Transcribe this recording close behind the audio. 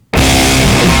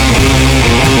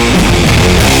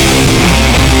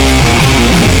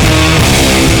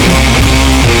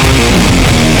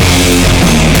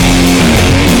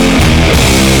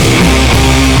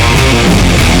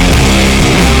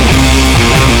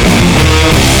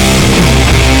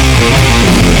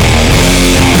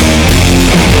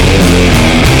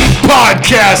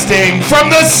Broadcasting from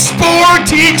the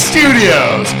Sportique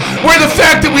Studios, where the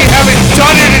fact that we haven't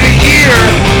done it in a year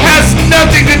has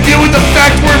nothing to do with the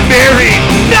fact we're married.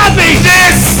 Nothing!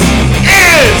 This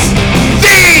is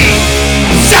the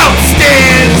South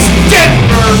Stands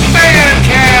Denver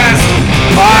Fancast.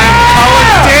 I'm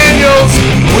Colin Daniels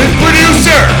with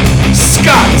producer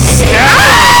Scott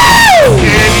Stapp.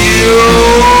 And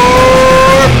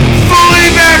you're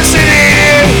fully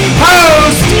vaccinated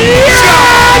host John.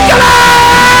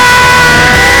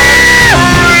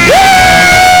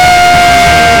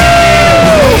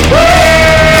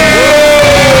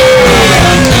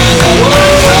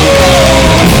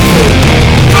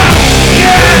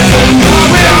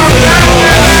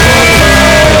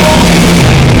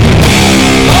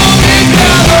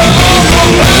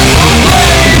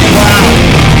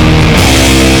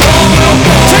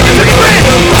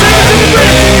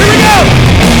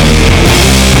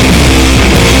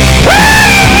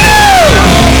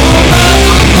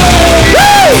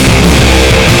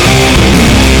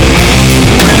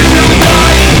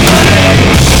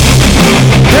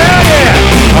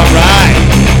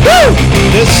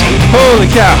 Holy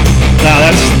cow! No,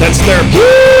 that's therapeutic.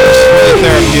 Really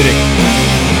therapeutic.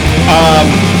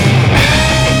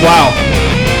 Wow.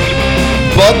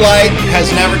 Bud Light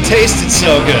has never tasted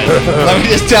so good. Let me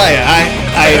just tell you,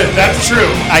 That's true.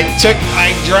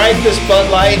 I drank this Bud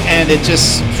Light and it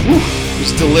just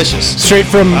was delicious. Straight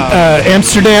from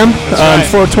Amsterdam on right.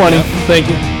 420. Yep. Thank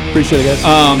you. Appreciate it,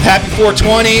 guys. Happy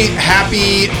 420.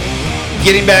 Happy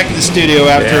getting back in the studio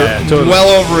after totally. well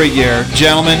over a year.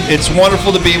 Gentlemen, it's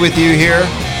wonderful to be with you here.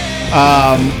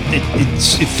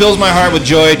 It fills my heart with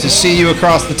joy to see you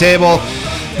across the table.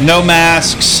 No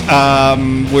masks.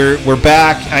 We're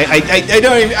back. I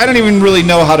don't even really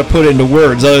know how to put it into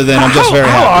words other than I'm just very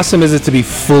happy. How awesome is it to be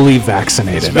fully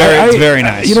vaccinated? It's very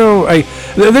nice. You know,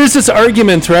 there's this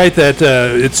argument, right, that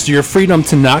it's your freedom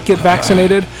to not get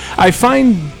vaccinated. I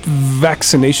find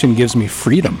vaccination gives me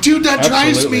freedom. Dude, that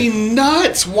drives Absolutely. me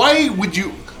nuts. Why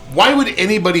would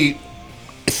anybody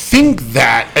think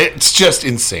that? It's just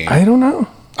insane. I don't know.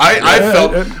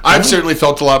 I've certainly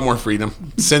felt a lot more freedom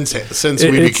since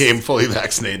we became fully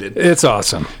vaccinated. It's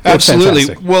awesome. Absolutely. It's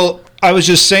fantastic. Well, I was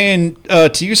just saying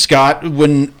to you, Scott,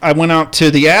 when I went out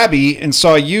to the Abbey and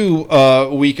saw you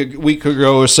a week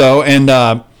ago or so, and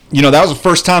that was the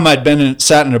first time I'd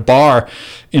sat in a bar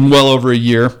in well over a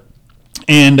year,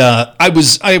 and I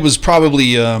was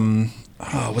probably.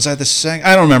 Was I the second?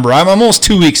 I don't remember. I'm almost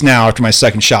 2 weeks now after my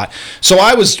second shot. So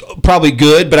I was probably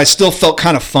good, but I still felt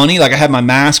kind of funny. Like I had my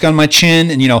mask on my chin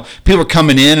and, people were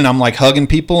coming in and I'm like hugging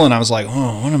people and I was like,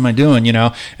 oh, what am I doing?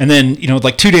 And then,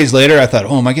 like 2 days later, I thought,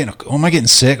 am I getting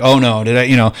sick? Oh no, did I,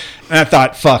 and I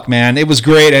thought, fuck, man, it was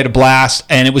great. I had a blast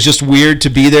and it was just weird to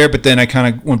be there. But then I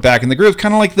kind of went back in the groove,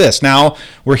 kind of like this. Now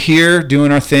we're here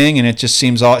doing our thing and it just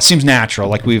seems natural.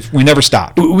 Like we never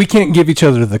stopped. We can't give each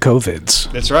other the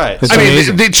COVIDs. That's right.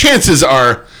 The chances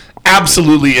are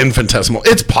absolutely infinitesimal.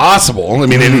 It's possible. I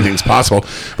mean, anything's possible.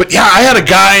 But yeah, I had a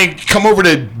guy come over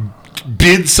to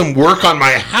bid some work on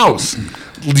my house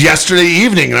yesterday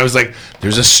evening, and I was like,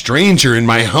 there's a stranger in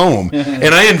my home.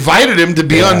 And I invited him to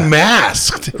be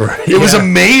unmasked. Right. It was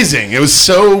amazing. It was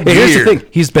so weird. Here's the thing.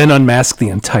 He's been unmasked the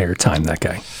entire time, that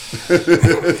guy.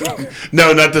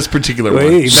 No, not this particular one.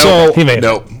 Wait,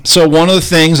 No. So one of the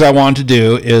things I want to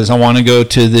do is I want to go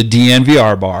to the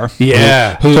DNVR bar.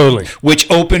 Yeah, totally.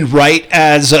 Which opened right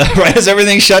as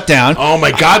everything shut down. Oh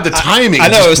my God, the timing! I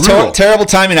know, it was brutal. terrible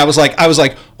timing. I was like,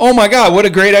 oh my God, what a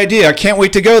great idea! I can't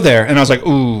wait to go there. And I was like,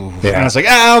 ooh. Yeah. And I was like,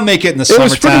 I'll make it in the It summertime.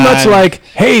 was pretty much like,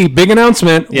 hey, big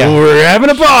announcement. Yeah. We're having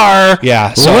a bar.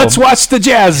 Yeah, so- Let's watch the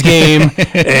Jazz game.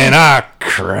 And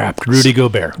crap, Rudy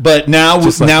Gobert. But now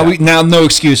like that. no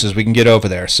excuses. We can get over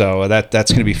there, so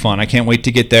that's going to be fun. I can't wait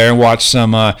to get there and watch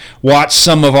some of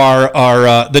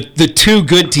our the two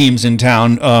good teams in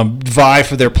town vie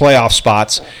for their playoff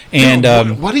spots.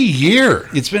 And what a year!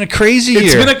 it's been a crazy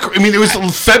year. It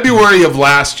was February of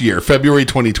last year, February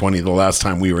 2020, the last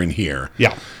time we were in here.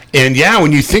 Yeah. And yeah,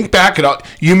 when you think back at all,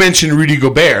 you mentioned Rudy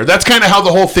Gobert. That's kind of how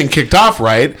the whole thing kicked off,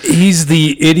 right? He's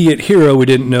the idiot hero we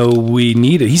didn't know we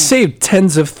needed. He saved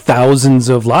tens of thousands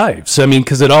of lives. I mean,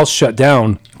 because it all shut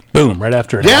down, boom, right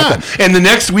after it happened. And the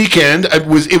next weekend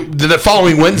the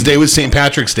following Wednesday was St.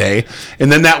 Patrick's Day,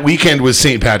 and then that weekend was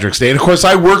St. Patrick's Day. And of course,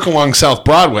 I work along South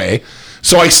Broadway,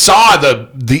 so I saw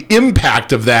the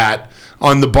impact of that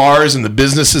on the bars and the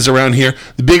businesses around here.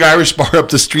 The Big Irish Bar up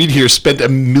the street here spent $1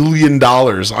 million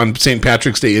on St.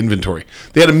 Patrick's Day inventory.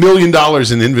 They had $1 million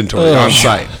in inventory on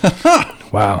site.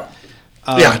 Wow.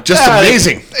 Just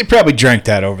amazing. They probably drank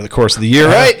that over the course of the year,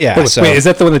 right? Yeah. Wait, is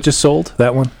that the one that just sold?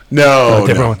 That one? No,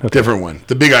 different one. Okay. Different one.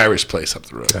 The big Irish place up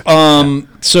the road.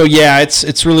 So yeah,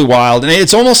 it's really wild, and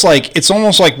it's almost like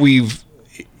we've,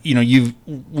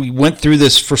 we went through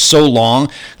this for so long.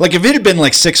 Like if it had been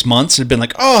like 6 months, it'd been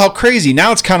like, oh, how crazy.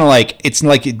 Now it's kind of like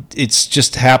it's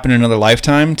just happened in another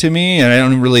lifetime to me, and I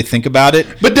don't really think about it.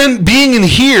 But then being in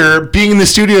the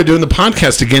studio doing the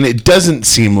podcast again, it doesn't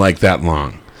seem like that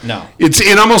long. No,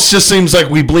 it almost just seems like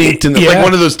we blinked, and like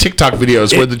one of those TikTok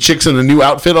videos where the chick's in a new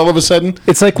outfit all of a sudden.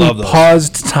 It's like we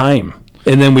paused time,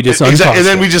 and then we just unpaused and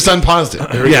then we just unpaused it.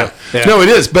 Yeah. No, it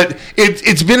is, but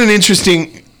it's been an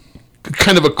interesting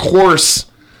kind of a course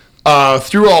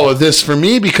through all of this for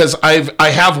me, because I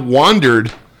have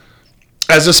wandered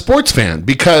as a sports fan,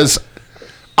 because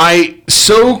I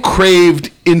so craved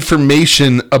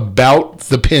information about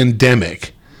the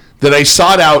pandemic that I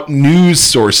sought out news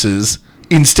sources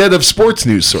instead of sports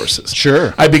news sources.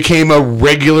 Sure. I became a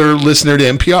regular listener to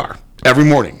NPR every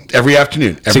morning, every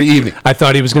afternoon, every evening. I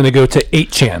thought he was going to go to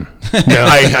 8chan. No,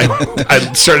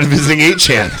 I started visiting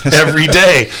 8chan every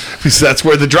day, because that's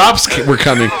where the drops were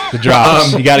coming. The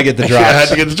drops. You got to get the drops. Yeah, I had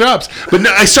to get the drops. But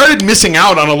no, I started missing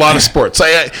out on a lot of sports.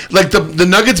 I like the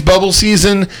Nuggets bubble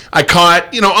season. I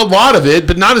caught a lot of it,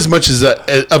 but not as much of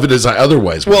it as I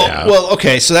otherwise would have. Well,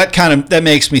 okay. So that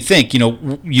makes me think.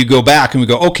 You go back and we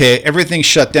go, okay, everything's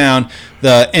shut down.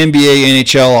 The NBA,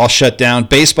 NHL all shut down.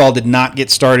 Baseball did not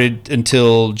get started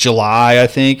until July, I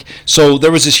think. So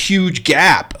there was this huge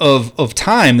gap of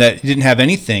time that didn't have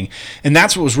anything, and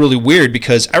that's what was really weird,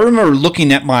 because I remember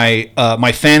looking at my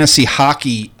my fantasy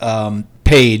hockey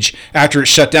page after it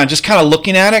shut down, just kind of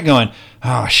looking at it, going,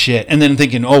 oh shit, and then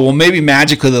thinking, oh well, maybe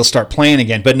magically they'll start playing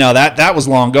again. But no, that was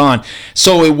long gone.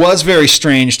 So it was very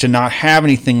strange to not have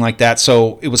anything like that.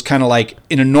 So it was kind of like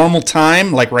in a normal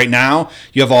time, like right now,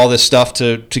 you have all this stuff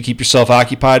to keep yourself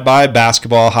occupied by: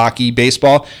 basketball, hockey,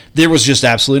 baseball. There was just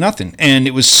absolutely nothing, and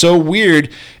it was so weird.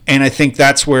 And I think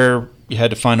that's where you had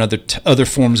to find other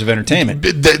forms of entertainment.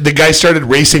 The guy started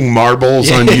racing marbles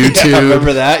on YouTube. I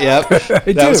remember that. Yep,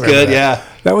 that was good. That. Yeah,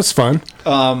 that was fun.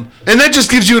 And that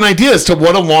just gives you an idea as to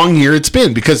what a long year it's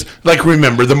been. Because,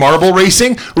 remember the marble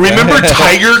racing? Remember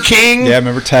Tiger King? Yeah, I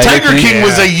remember Tiger King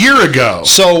was a year ago.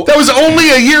 So that was only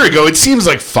a year ago. It seems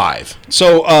like 5.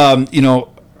 So,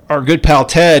 our good pal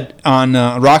Ted on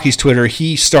Rocky's Twitter,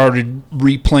 he started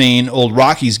replaying old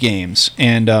Rockies games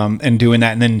and doing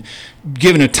that, and then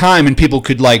giving it time, and people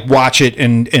could watch it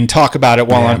and talk about it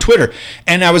while on Twitter.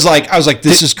 And I was like,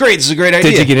 this is great. This is a great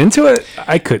idea. Did you get into it?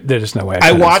 I could. There's no way.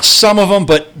 I watched some of them,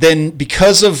 but then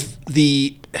because of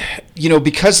the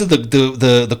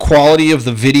quality of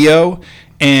the video,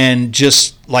 and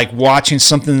just watching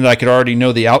something that I could already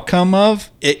know the outcome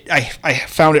of, I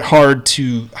found it hard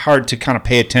to kind of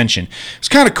pay attention. It's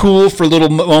kind of cool for little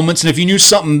moments, and if you knew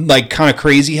something kind of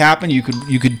crazy happened,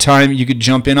 you could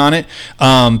jump in on it.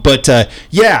 And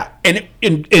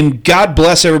God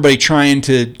bless everybody trying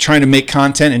to make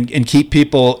content and keep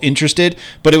people interested,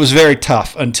 but it was very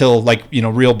tough until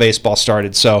real baseball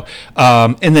started. So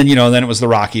and then then it was the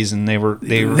Rockies, and they were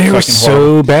so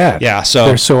horrible. Bad. Yeah, so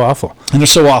they're so awful. And they're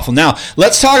so awful. Now,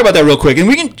 let's talk about that real quick. And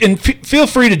we can feel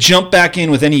free to jump back in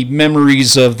with any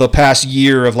memories of the past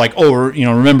year of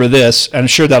remember this. And I'm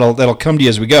sure that'll come to you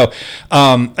as we go.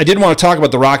 I did want to talk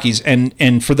about the Rockies,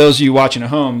 and for those of you watching at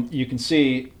home, you can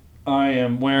see I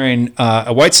am wearing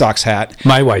a White Sox hat.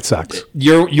 My White Sox.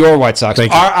 Your White Sox.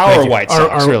 Thank Our you. White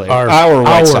Sox, really. Our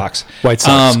White Sox. White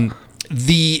Sox.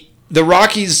 The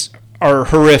Rockies are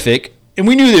horrific. And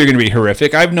we knew they were going to be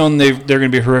horrific. I've known they're going to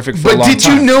be horrific for a long time. But did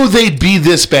you know they'd be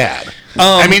this bad?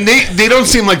 They don't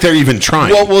seem like they're even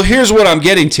trying. Well, here's what I'm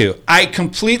getting to. I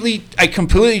completely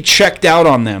checked out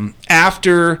on them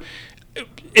after,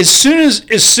 as soon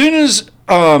as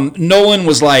Nolan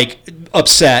was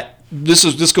upset.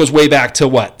 This goes way back to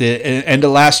what, the end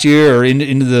of last year or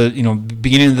into the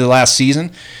beginning of the last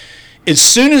season. As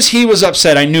soon as he was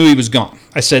upset, I knew he was gone.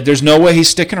 I said, "There's no way he's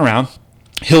sticking around.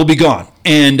 He'll be gone."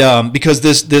 And because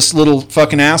this little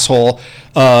fucking asshole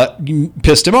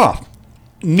pissed him off.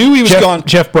 Knew he was gone.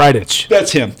 Jeff Bridich.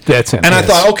 That's him. And I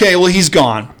thought, okay, well, he's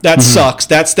gone. That sucks.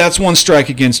 That's one strike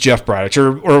against Jeff Bridich,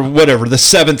 or whatever, the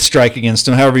 7th strike against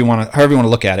him, however you want to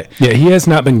look at it. Yeah, he has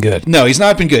not been good. No, he's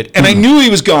not been good. And I knew he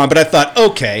was gone, but I thought,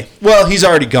 okay, well, he's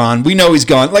already gone. We know he's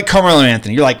gone. Like Carmelo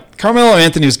Anthony. You're like, Carmelo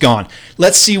Anthony was gone.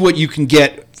 Let's see what you can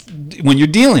get when you're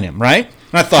dealing him, right?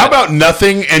 And I thought, how about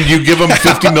nothing and you give him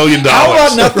 $50 million? How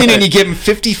about nothing and you give him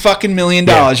 $50 million?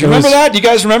 You remember that? Do you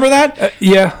guys remember that?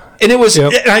 Yeah. And it was,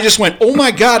 and I just went, oh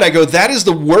my God. I go, that is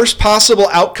the worst possible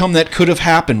outcome that could have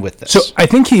happened with this. So I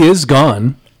think he is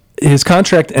gone. His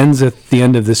contract ends at the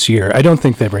end of this year. I don't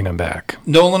think they bring him back.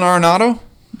 Nolan Arenado?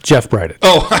 Jeff Bridich.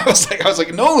 Oh, I was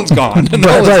like, Nolan's gone.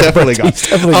 Nolan's definitely gone. He's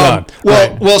definitely gone.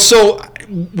 Well, so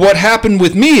what happened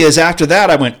with me is after that,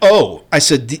 I went, I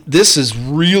said, this has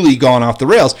really gone off the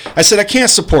rails. I said, I can't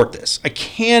support this. I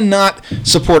cannot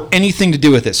support anything to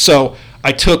do with this. So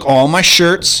I took all my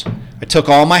shirts. I took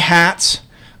all my hats.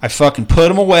 I fucking put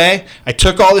them away. I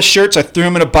took all the shirts. I threw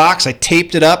them in a box. I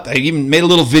taped it up. I even made a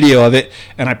little video of it.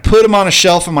 And I put them on a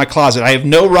shelf in my closet. I have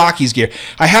no Rockies gear.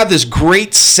 I have this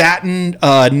great satin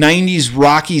 90s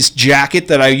Rockies jacket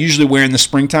that I usually wear in the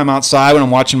springtime outside when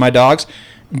I'm watching my dogs.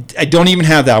 I don't even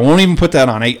have that. I won't even put that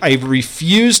on. I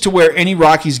refuse to wear any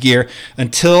Rockies gear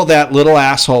until that little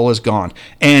asshole is gone.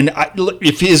 And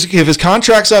if his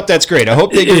contract's up, that's great. I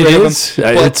hope they get rid of him.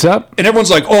 It's up. And everyone's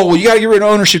like, oh, well, you got to get rid of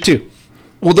ownership too.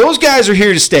 Well, those guys are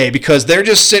here to stay because they're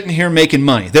just sitting here making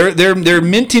money. They're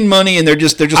minting money and they're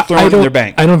just throwing it in their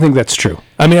bank. I don't think that's true.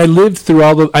 I mean, I lived through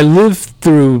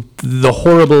the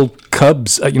horrible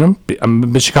Cubs.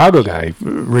 I'm a Chicago guy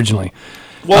originally.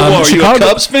 Whoa, are you a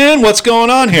Cubs fan? What's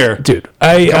going on here, dude?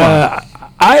 I'm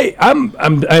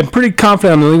pretty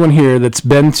confident I'm the only one here that's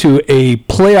been to a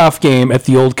playoff game at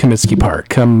the old Comiskey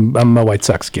Park. I'm a White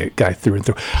Sox guy through and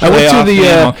through. I went to the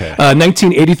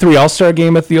 1983 All-Star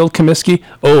game at the old Comiskey.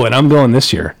 Oh, and I'm going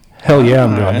this year. Hell yeah,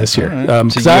 I'm going this year.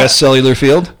 Right. To U.S. Cellular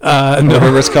Field?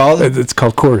 No, it's called? It's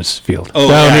called Coors Field. Oh,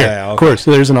 down here. Yeah, okay. Coors.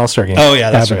 So there's an All-Star game. Oh, yeah,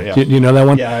 that's right. Yeah. You know that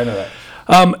one? Yeah, I know that.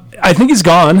 I think he's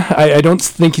gone. I don't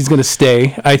think he's going to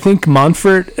stay. I think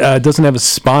Monfort doesn't have a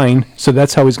spine, so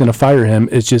that's how he's going to fire him,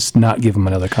 is just not give him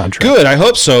another contract. Good, I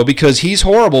hope so, because he's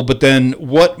horrible, but then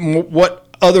what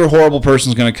other horrible person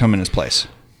is going to come in his place?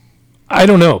 I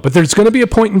don't know, but there's going to be a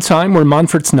point in time where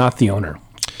Monfort's not the owner.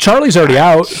 Charlie's already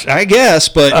out. I guess,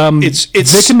 but it's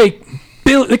they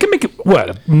can make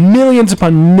millions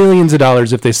upon millions of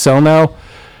dollars if they sell now.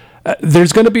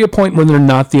 There's going to be a point when they're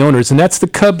not the owners, and that's the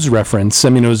Cubs reference. I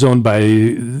mean, it was owned by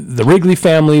the Wrigley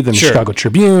family, then the Chicago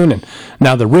Tribune, and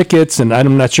now the Ricketts, and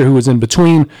I'm not sure who was in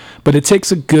between, but it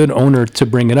takes a good owner to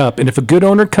bring it up. And if a good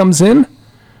owner comes in,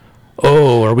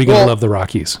 are we going to love the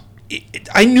Rockies?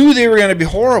 I knew they were going to be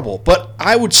horrible, but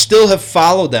I would still have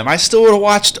followed them. I still would have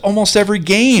watched almost every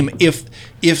game if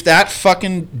that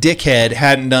fucking dickhead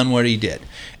hadn't done what he did.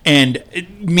 And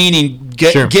meaning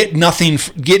get nothing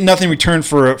returned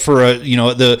for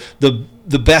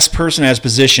the best person as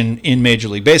position in Major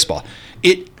League Baseball.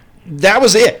 That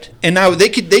was it. And now they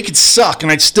could suck,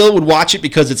 and I still would watch it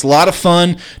because it's a lot of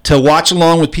fun to watch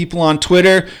along with people on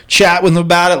Twitter, chat with them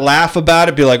about it, laugh about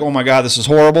it, be like, oh my God, this is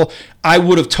horrible. I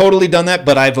would have totally done that,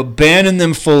 but I've abandoned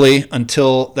them fully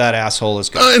until that asshole is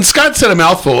gone. And Scott said a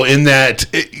mouthful in that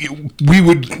we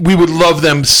would love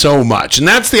them so much. And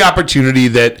that's the opportunity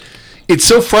that it's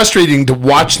so frustrating to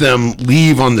watch them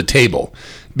leave on the table.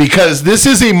 Because this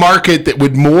is a market that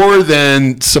would more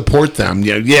than support them.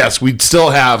 Yes, we'd still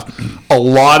have a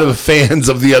lot of fans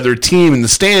of the other team in the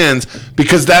stands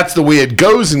because that's the way it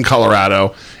goes in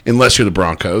Colorado, unless you're the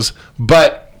Broncos.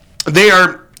 But they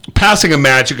are passing a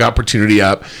magic opportunity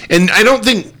up. And I don't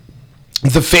think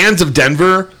the fans of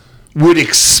Denver would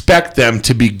expect them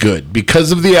to be good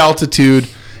because of the altitude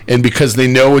and because they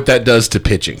know what that does to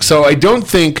pitching. So I don't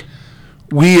think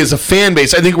we as a fan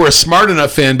base, I think we're a smart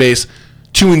enough fan base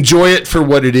to enjoy it for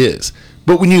what it is.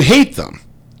 But when you hate them,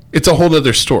 it's a whole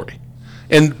other story.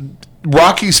 And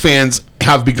Rockies fans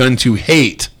have begun to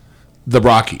hate the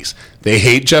Rockies. They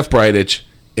hate Jeff Bridich,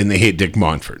 and they hate Dick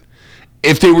Monfort.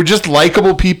 If they were just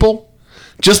likable people,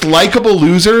 just likable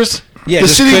losers, the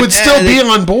city would still be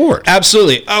on board.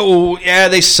 Absolutely. Oh, yeah,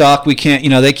 they suck. We can't,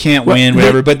 they can't win,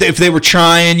 whatever. But if they were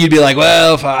trying, you'd be like,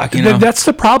 well, fuck, That's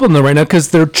the problem, though, right now,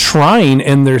 because they're trying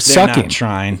and they're sucking. Not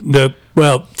trying.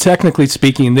 Well, technically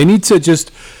speaking, they need to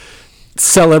just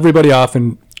sell everybody off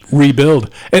and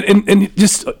rebuild. And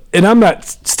I'm not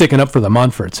sticking up for the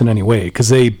Monforts in any way because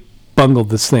they bungled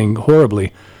this thing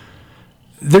horribly.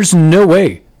 There's no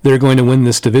way they're going to win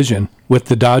this division with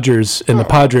the Dodgers and the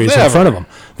Padres in front of them.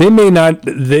 They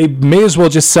may as well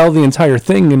just sell the entire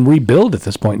thing and rebuild at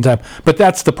this point in time. But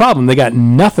that's the problem. They got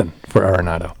nothing for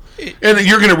Arenado. And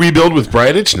you're going to rebuild with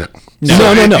Bridich now?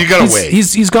 No. You got to wait.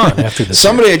 He's gone after this.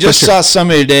 I just saw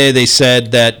somebody today. They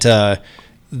said that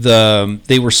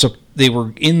they were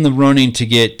in the running to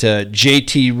get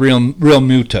JT Real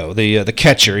Muto, the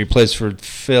catcher. He plays for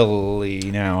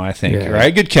Philly now, I think.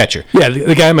 Right, good catcher. Yeah,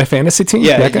 the guy on my fantasy team.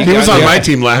 Yeah, that guy? He was on my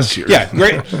team last year. Yeah,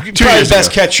 great. Probably the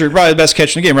best catcher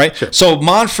in the game, right? Sure. So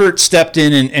Monfort stepped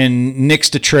in and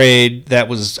nixed a trade that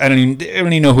was I don't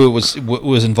even know who it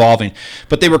was involving,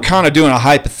 but they were kind of doing a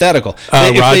hypothetical.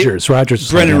 Rogers,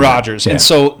 Brendan Rodgers, and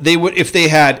so they would if they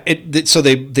had it. So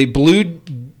they blew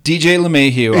DJ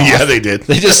LeMahieu off. Yeah, they did.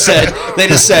 They just said,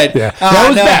 that was bad.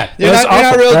 You're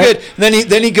not real right? good.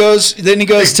 Then he goes to the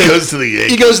Yankees. He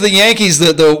goes to the Yankees,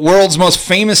 the world's most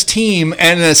famous team,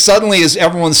 and suddenly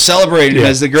everyone's celebrating him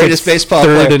as the greatest baseball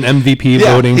player. Third in MVP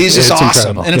voting. He's just awesome.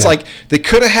 Incredible. And it's like they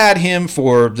could have had him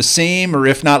for the same or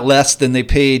if not less than they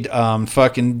paid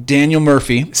fucking Daniel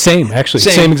Murphy. Same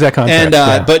exact contract.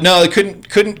 And but no, they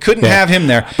couldn't have him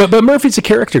there. But Murphy's a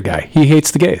character guy. He hates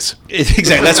the gays.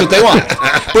 Exactly. That's what they want.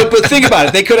 But think about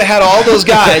it. They could have had all those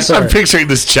guys. I'm picturing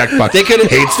this checkbox. They could have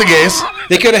hates the gays.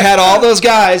 They could have had all those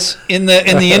guys in the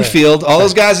infield, all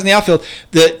those guys in the outfield.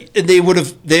 That they would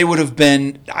have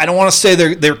been. I don't want to say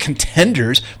they're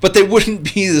contenders, but they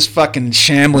wouldn't be this fucking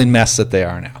shambling mess that they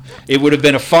are now. It would have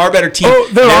been a far better team. Oh,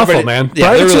 they're awful, man.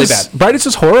 Yeah, they're really bad. Brightus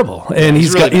is horrible, and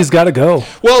he's got to go.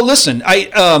 Well, listen, I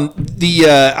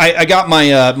got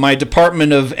my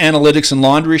Department of Analytics and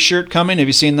Laundry shirt coming. Have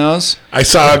you seen those? I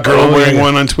saw a girl wearing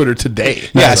one on Twitter today.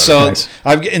 Yeah, so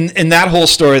I've in that whole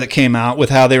story that came out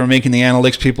with how they were making the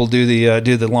analytics people do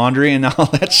the laundry and all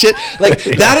that shit. Like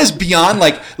that is beyond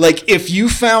like if you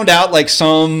found out like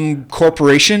some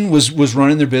corporation was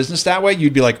running their business that way,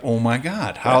 you'd be like, oh my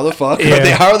god, how the fuck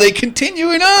how are they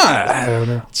continuing on? I don't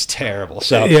know. It's terrible.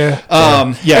 So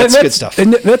it's good stuff.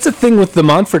 And that's the thing with the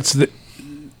Monforts that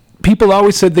people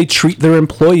always said they treat their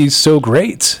employees so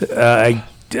great.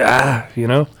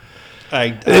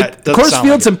 Coors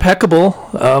Field's impeccable.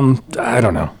 I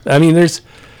don't know. I mean,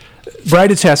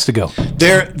 Brightis has to go.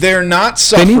 They're not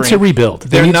suffering. They need to rebuild.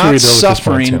 They're not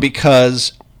suffering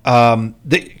because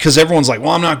everyone's like,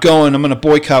 well, I'm not going. I'm going to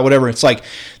boycott, whatever. It's like,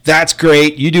 that's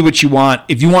great. You do what you want.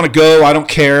 If you want to go, I don't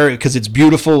care because it's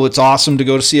beautiful. It's awesome to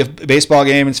go to see a baseball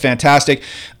game. It's fantastic.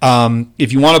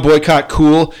 If you want to boycott,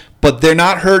 cool. But they're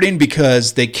not hurting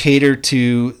because they cater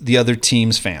to the other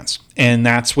team's fans. And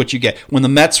that's what you get. When the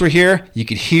Mets were here, you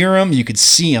could hear them, you could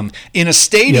see them. In a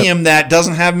stadium that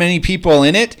doesn't have many people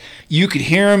in it, you could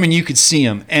hear them and you could see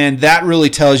them. And that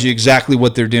really tells you exactly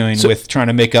what they're doing with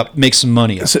trying to make some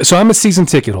money. So I'm a season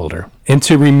ticket holder. And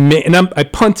I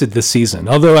punted this season,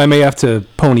 although I may have to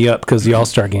pony up because the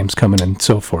All-Star game's coming and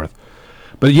so forth.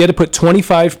 But you had to put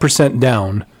 25%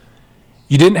 down.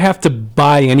 You didn't have to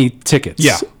buy any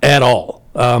tickets at all.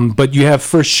 But you have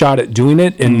first shot at doing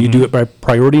it, and you do it by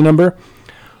priority number.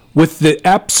 With the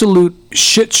absolute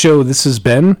shit show this has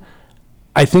been,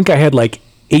 I think I had like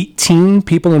 18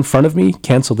 people in front of me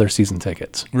cancel their season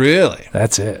tickets. Really?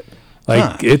 That's it.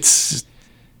 It's...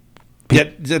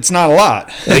 It's not a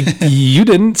lot. You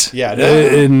didn't. Yeah, no.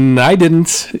 And I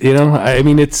didn't. I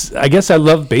mean, I guess I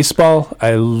love baseball.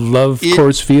 I love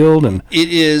Coors Field, and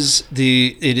it is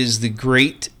the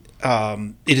great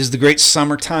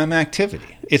summertime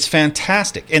activity. It's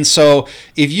fantastic. And so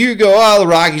if you go, the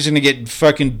Rockies are going to get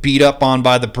fucking beat up on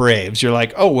by the Braves, you're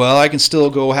like, oh, well, I can still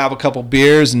go have a couple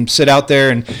beers and sit out there.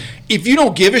 And if you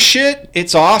don't give a shit,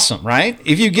 it's awesome, right?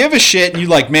 If you give a shit and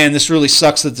you're like, man, this really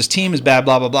sucks that this team is bad,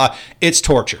 blah, blah, blah, it's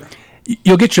torture.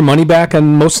 You'll get your money back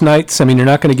on most nights. I mean, you're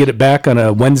not going to get it back on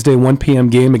a Wednesday 1 p.m.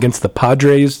 game against the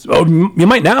Padres. Oh, you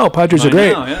might now. Padres are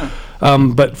great.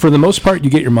 But for the most part, you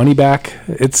get your money back.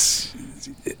 It's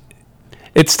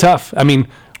tough. I mean,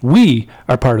 we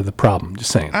are part of the problem,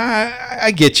 just saying.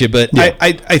 I get you, but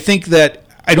I think that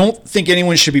I don't think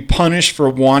anyone should be punished for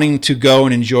wanting to go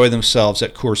and enjoy themselves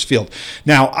at Coors Field.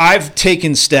 Now, I've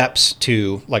taken steps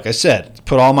to, like I said,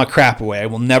 put all my crap away. I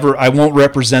won't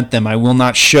represent them. I will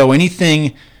not show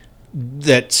anything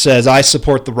that says I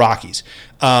support the Rockies.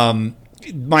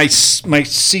 My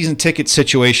season ticket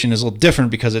situation is a little different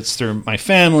because it's through my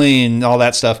family and all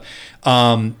that stuff.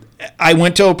 I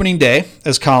went to opening day,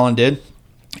 as Colin did.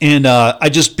 And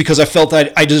because I felt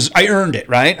that I earned it,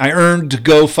 right? I earned to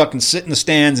go fucking sit in the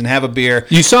stands and have a beer.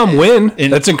 You saw them win.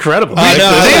 That's incredible. They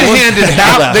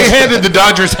handed the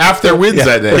Dodgers half their wins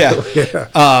that day. Yeah.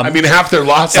 I mean, half their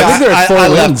losses. I think they're at 4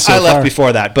 wins so I left far.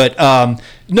 before that, but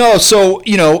no. So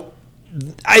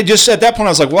I just at that point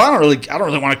I was like, well, I don't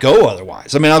really want to go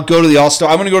otherwise. I mean, I'll go to the All-Star.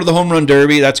 I'm going to go to the Home Run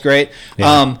Derby. That's great.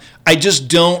 Yeah. I just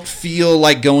don't feel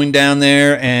like going down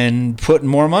there and putting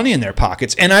more money in their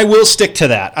pockets. And I will stick to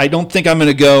that. I don't think I'm going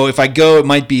to go. If I go, it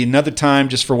might be another time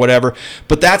just for whatever.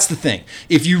 But that's the thing.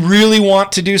 If you really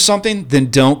want to do something, then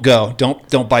don't go.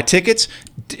 Don't buy tickets.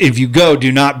 if you go,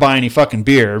 do not buy any fucking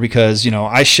beer because,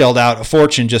 I shelled out a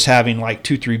fortune just having like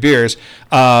 2-3 beers.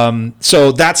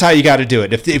 So that's how you got to do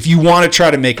it if you want to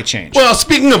try to make a change. Well,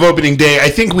 speaking of opening day, I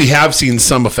think we have seen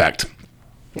some effect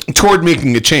toward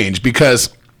making a change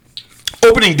because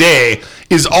opening day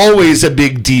is always a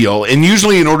big deal. And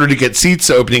usually in order to get seats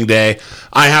to opening day,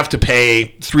 I have to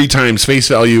pay 3 times face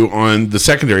value on the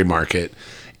secondary market.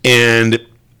 And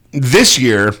this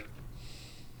year,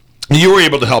 you were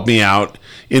able to help me out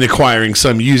in acquiring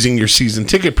some using your season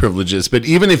ticket privileges. But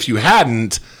even if you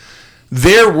hadn't,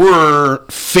 there were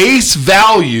face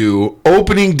value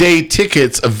opening day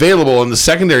tickets available on the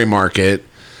secondary market.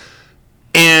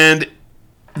 And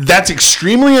that's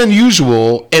extremely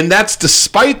unusual. And that's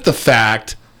despite the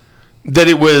fact that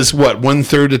it was,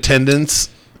 1/3 attendance?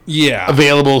 Yeah.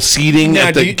 Available seating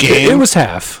at the game? It was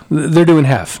half. They're doing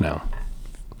half now.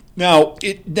 Now,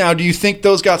 do you think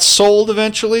those got sold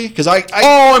eventually? Because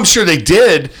I'm sure they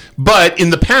did, but in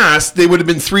the past they would have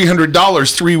been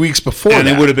 $300 3 weeks before, and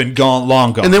that. they would have been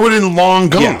long gone. And they would have been long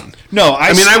gone. Yeah. No,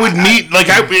 I would meet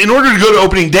in order to go to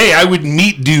opening day, I would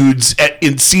meet dudes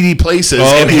in seedy places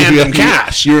and hand them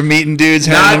cash. You were meeting dudes,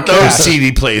 handing not them those cash.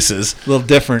 seedy places. A little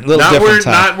different.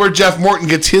 Not where Jeff Morton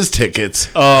gets his tickets.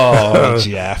 Oh,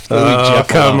 Jeff. Oh,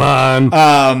 come on.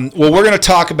 Well, we're going to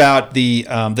talk about the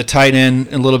tight end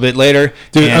a little bit later.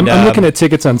 Dude, I'm looking at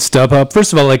tickets on StubHub.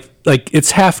 First of all, like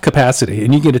it's half capacity,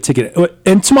 and you get a ticket.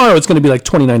 And tomorrow it's going to be like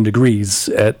 29 degrees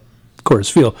at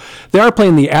Coors Field. They are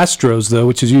playing the Astros though,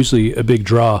 which is usually a big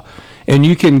draw, and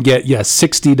you can get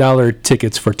 $60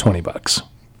 tickets for $20.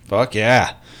 Fuck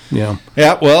yeah. Yeah.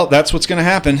 Yeah. Well, that's what's going to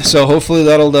happen. So hopefully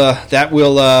that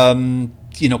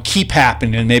will keep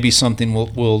happening, and maybe something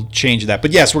will change that.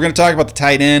 But yes, we're going to talk about the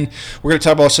tight end. We're going to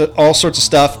talk about all sorts of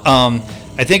stuff.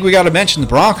 I think we got to mention the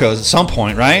Broncos at some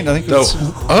point, right? I think.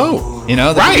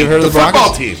 Right. You've heard of the football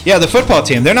Broncos? team. Yeah, the football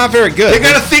team. They're not very good. They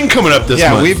got a thing coming up this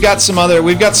month. Yeah, we've got some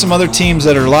other teams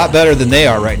that are a lot better than they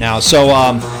are right now. So,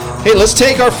 hey, let's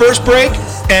take our first break,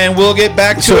 and we'll get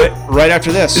back to it right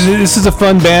after this. This is a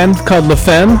fun band called La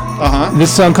Femme.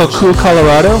 This song called Cool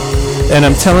Colorado. And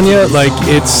I'm telling you,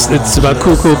 it's about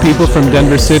cool people from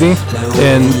Denver City.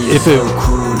 And if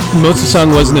most of the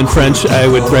song wasn't in French, I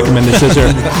would recommend this as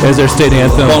our state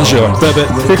anthem. Bonjour. But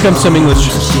here comes some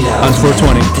English on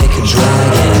 420. Take a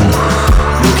dragon,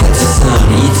 look at the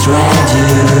sun, it's radio,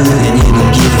 and you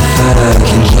don't give a fuck,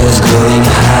 and just going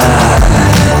high,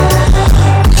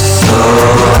 so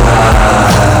high.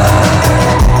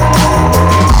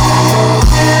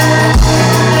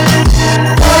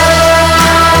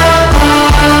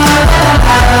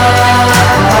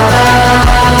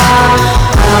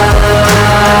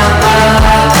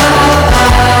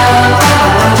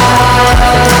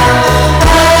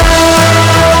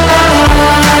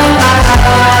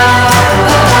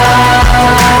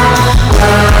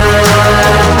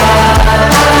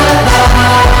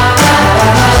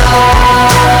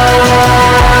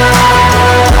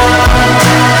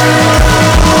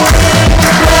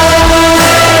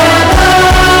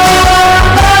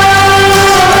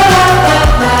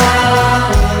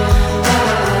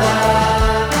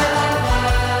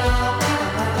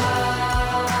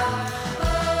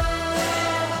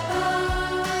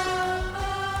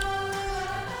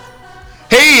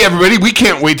 Hey, everybody, we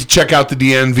can't wait to check out the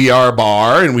DNVR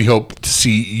bar, and we hope to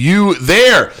see you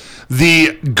there.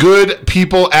 The good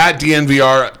people at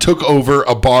DNVR took over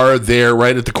a bar there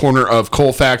right at the corner of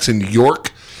Colfax and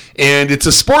York, and it's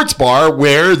a sports bar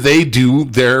where they do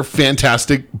their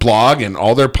fantastic blog and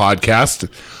all their podcasts,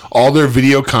 all their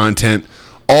video content,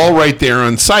 all right there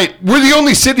on site. We're the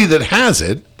only city that has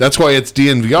it. That's why it's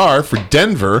DNVR for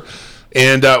Denver.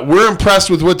 And we're impressed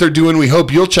with what they're doing. We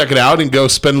hope you'll check it out and go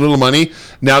spend a little money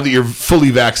now that you're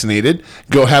fully vaccinated.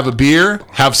 Go have a beer,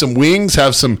 have some wings,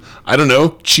 have some,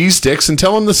 cheese sticks, and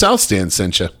tell them the South Stand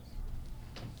sent you.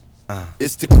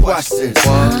 It's the questions.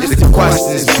 It's the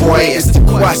questions, boy. It's the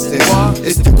questions.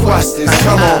 It's the questions.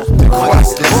 Come on, the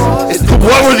questions.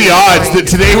 What were the odds that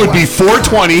today would be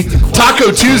 420,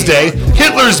 Taco Tuesday,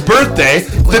 Hitler's birthday,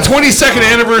 the 22nd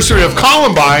anniversary of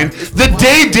Columbine, the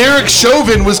day Derek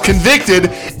Chauvin was convicted,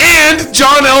 and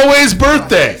John Elway's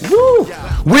birthday? Woo!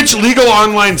 Which legal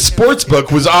online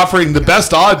sportsbook was offering the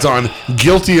best odds on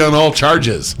guilty on all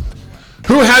charges?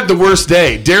 Who had the worst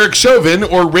day, Derek Chauvin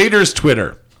or Raiders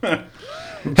Twitter?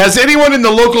 Has anyone in the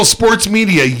local sports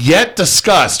media yet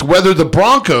discussed whether the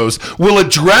Broncos will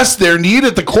address their need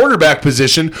at the quarterback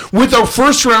position with a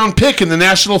first-round pick in the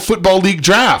National Football League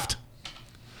draft?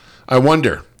 I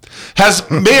wonder. Has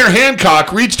Mayor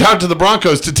Hancock reached out to the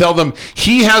Broncos to tell them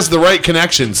he has the right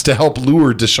connections to help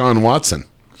lure Deshaun Watson?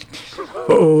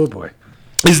 Oh, boy.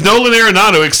 Is Nolan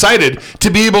Arenado excited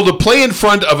to be able to play in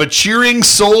front of a cheering,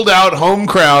 sold-out home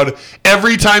crowd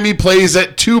every time he plays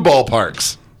at 2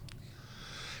 ballparks?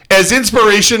 As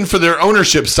inspiration for their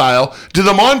ownership style, do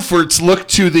the Montforts look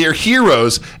to their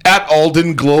heroes at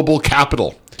Alden Global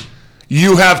Capital?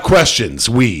 You have questions.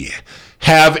 We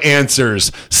have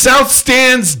answers.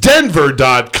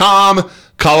 SouthStandsDenver.com,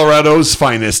 Colorado's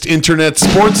finest internet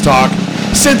sports talk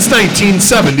since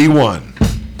 1971.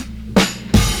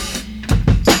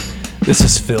 This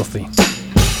is filthy.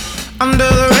 Under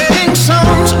the rain,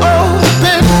 sun's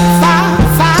open, fire,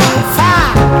 fire,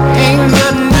 fire. Ain't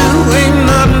nothing new, ain't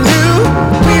nothing new.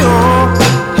 We all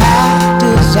have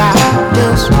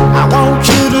desires. I want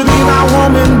you to be my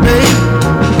woman, babe.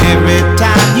 Every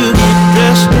time you get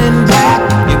dressed in black,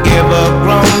 you give a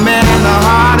grown man a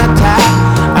heart attack.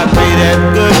 I pray that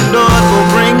good Lord will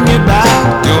bring you back.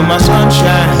 You're my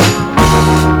sunshine.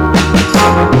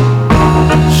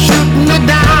 Shooting me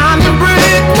down and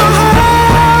break my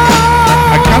heart.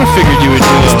 I kind of figured you would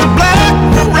do an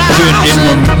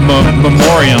in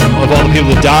memoriam of all the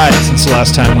people that died since the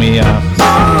last time we.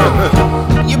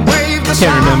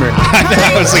 Can't remember.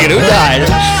 I was thinking, who died?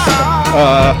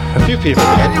 A few people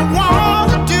did.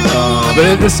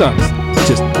 But this song's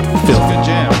just filthy. Good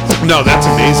jam. No, that's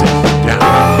amazing. Yeah.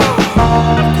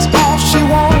 All she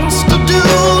wants to do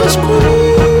is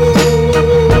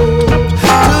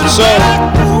So,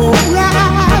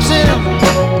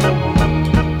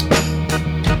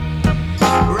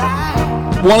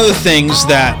 one of the things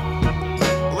that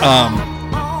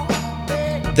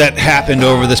that happened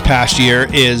over this past year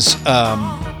is,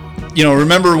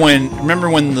 remember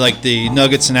when like the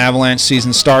Nuggets and Avalanche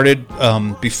season started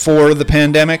before the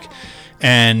pandemic,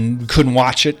 and couldn't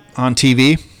watch it on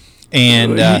TV,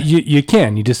 and you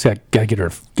can. You just got to get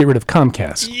rid of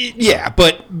Comcast. Yeah,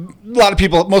 but most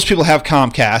people have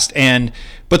Comcast,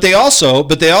 but they also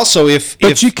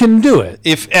if you can do it.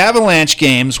 If Avalanche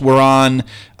games were on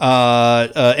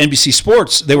NBC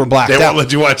Sports, they were blacked out. They won't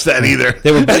let you watch that either.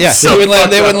 They were, yeah, so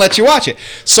they wouldn't let you watch it.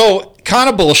 So kind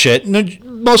of bullshit.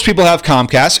 Most people have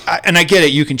Comcast, and I get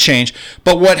it. You can change.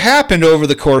 But what happened over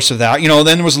the course of that,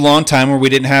 then there was a long time where we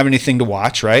didn't have anything to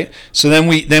watch, right? So then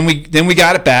we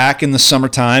got it back in the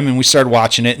summertime, and we started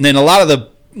watching it. And then a lot of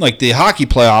the hockey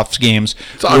playoffs games,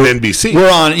 it's on NBC. We're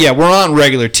on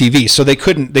regular TV, so they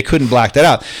couldn't black that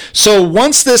out. So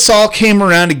once this all came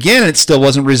around again, and it still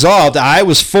wasn't resolved, I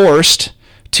was forced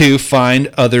to find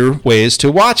other ways to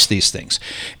watch these things.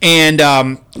 And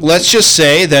let's just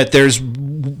say that there's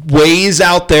ways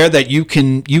out there that you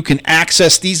can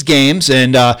access these games,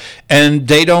 and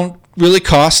they don't really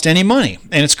cost any money,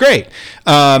 and it's great.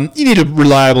 You need a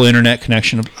reliable internet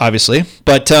connection, obviously,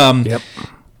 but Yep.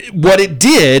 What it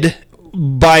did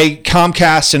by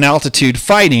Comcast and Altitude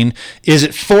fighting is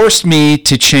it forced me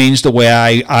to change the way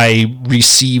I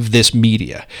receive this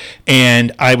media.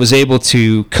 And I was able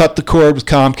to cut the cord with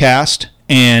Comcast,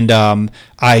 and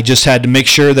I just had to make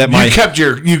sure that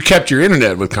you kept your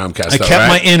internet with Comcast. I kept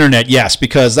my internet, yes,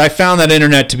 because I found that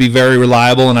internet to be very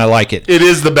reliable, and I like it. It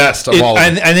is the best of all.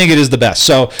 I think it is the best.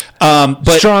 So,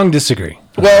 but Strong disagree.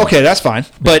 well, okay, that's fine.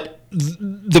 But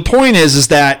the point is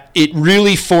that it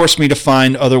really forced me to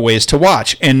find other ways to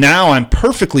watch. And now I'm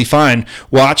perfectly fine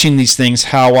watching these things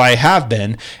how I have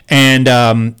been. And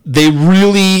they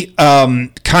really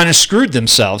kind of screwed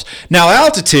themselves. Now,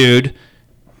 Altitude,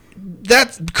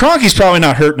 Kroenke's probably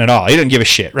not hurting at all. He doesn't give a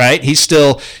shit, right? He's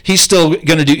still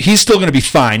gonna be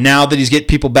fine now that he's getting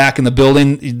people back in the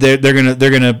building. They're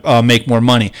gonna make more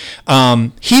money.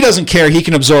 He doesn't care. He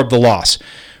can absorb the loss.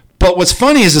 But what's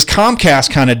funny is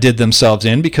Comcast kind of did themselves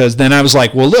in, because then I was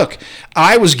like, well, look,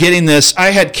 I was getting this.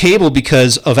 I had cable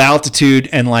because of Altitude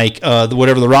and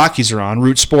whatever the Rockies are on,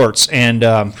 Root Sports, and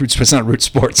it's not Root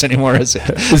Sports anymore, is it?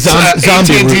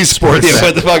 Zombie AT&T Root Sports. Yeah,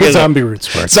 what the fuck is it? Zombie Root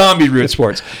Sports. Zombie Root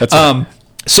Sports. That's right.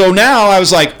 So now I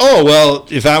was like, oh, well,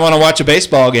 if I want to watch a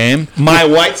baseball game, my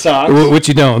White Sox, Which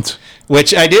you don't.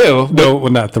 which I do. No,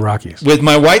 well, not the Rockies. With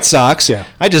my White Sox, Yeah.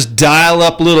 I just dial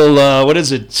up little,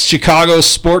 Chicago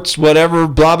sports, whatever,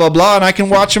 blah, blah, blah, and I can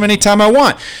watch them anytime I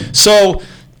want. So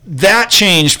that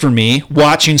changed for me,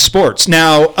 watching sports.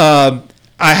 Now,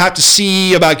 I have to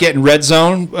see about getting Red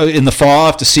Zone in the fall. I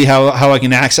have to see how I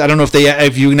can access. I don't know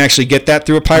if you can actually get that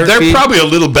through a pirate feed. They're probably a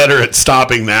little better at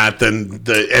stopping that than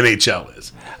the NHL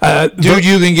is. Dude,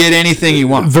 you can get anything you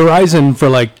want. Verizon, for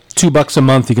like $2 a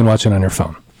month, you can watch it on your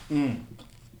phone.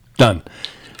 Done.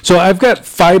 So I've got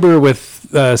fiber with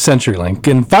CenturyLink,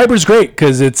 and fiber's great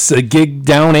because it's a gig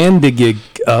down and a gig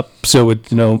up. So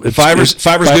fiber's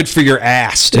good for your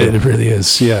ass too. It really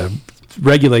is. Yeah.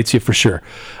 regulates you for sure.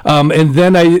 And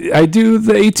then I do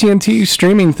the AT&T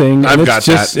streaming thing. And I've got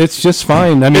that. It's just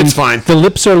fine. I mean, It's fine. The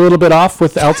lips are a little bit off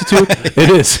with altitude. It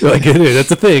is. Like, it is.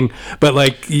 That's a thing. But,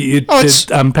 like,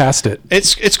 I'm past it.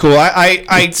 It's cool.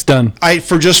 It's done.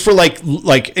 For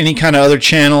like any kind of other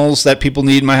channels that people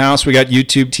need in my house, we got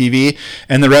YouTube TV,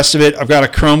 and the rest of it, I've got a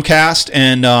Chromecast,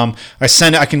 and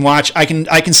I can watch. I can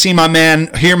hear my man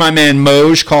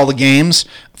Moj call the games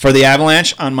for the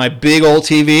Avalanche on my big old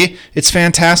TV. It's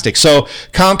fantastic. So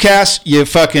Comcast,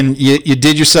 you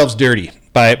did yourselves dirty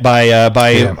by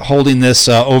holding this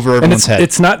over And everyone's head.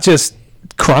 it's not just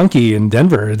Kroenke in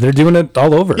Denver. They're doing it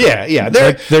all over. Yeah.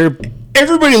 They're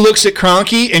Everybody looks at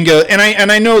Kroenke and go, and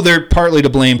I know they're partly to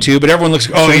blame too, but everyone looks,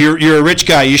 oh, you're a rich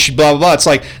guy, you should blah blah blah. It's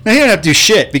like, no, he don't have to do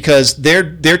shit, because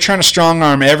they're trying to strong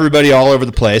arm everybody all over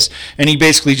the place, and he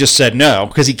basically just said no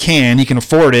because he can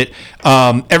afford it.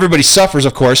 Everybody suffers,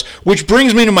 of course, which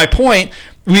brings me to my point.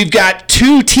 We've got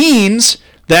two teams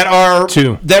that are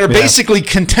basically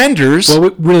contenders.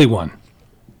 well, really one.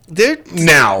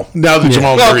 Now that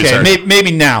Jamal Murray's Okay, hurt. maybe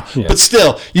now, Yeah. but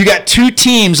still, you got two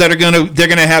teams that are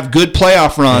gonna have good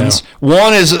playoff runs. Yeah.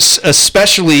 One is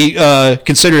especially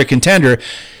considered a contender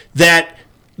that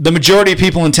the majority of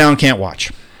people in town can't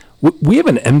watch. We have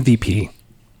an MVP.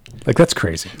 Like, that's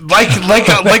crazy. Like an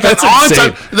That's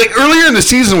on-time, insane. like earlier in the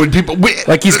season when people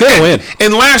Like, he's gonna win.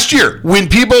 And last year when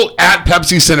people at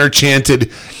Pepsi Center chanted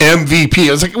MVP,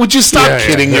 I was like, would you stop Yeah,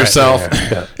 kidding yeah, yourself?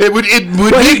 yeah. It would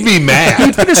make me He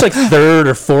mad. finished like third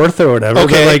or fourth or whatever.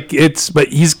 Okay. But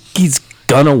he's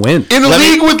gonna win. In a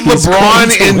league with he's LeBron going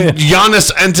to and win.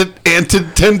 Giannis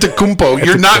Antetokounmpo,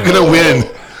 you're not going to win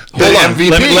the Hold on.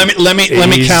 MVP. Let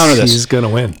me counter this. He's gonna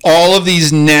win. All of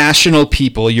these national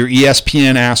people, your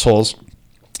ESPN assholes,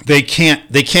 they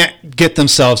can't get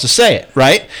themselves to say it,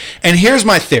 right? And here's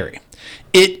my theory.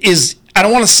 It is, I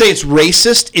don't want to say it's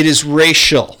racist, it is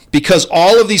racial, because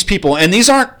all of these people, and these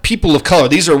aren't people of color,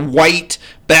 these are white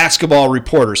basketball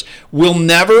reporters, will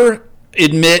never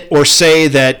admit or say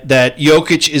that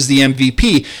Jokic is the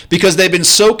MVP, because they've been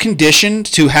so conditioned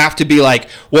to have to be like,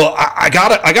 well, I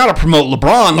gotta promote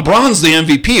LeBron. LeBron's the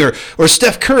MVP, or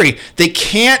Steph Curry. They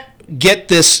can't get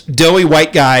this doughy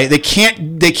white guy. They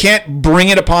can't bring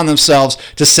it upon themselves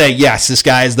to say, yes, this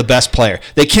guy is the best player.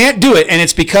 They can't do it, and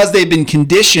it's because they've been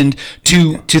conditioned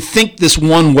to think this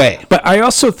one way. But I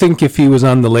also think if he was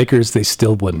on the Lakers, they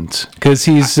still wouldn't, because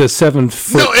he's a 7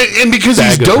 foot. No, and because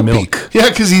he's bag of dopey. milk. Yeah,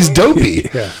 because he's dopey.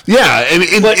 Yeah.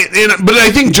 But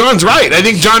I think John's right. I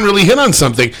think John really hit on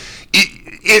something.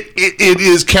 It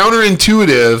is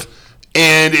counterintuitive,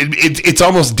 and it's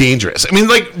almost dangerous. I mean,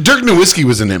 like, Dirk Nowitzki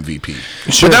was an MVP,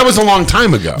 but that was a long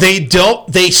time ago. They don't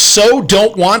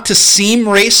want to seem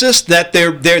racist that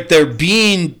they're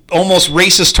being almost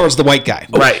racist towards the white guy.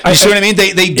 Right. You see what I mean?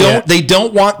 They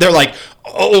don't want, they're like,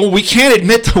 oh, we can't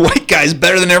admit the white guy's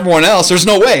better than everyone else. There's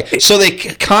no way. So they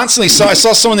constantly I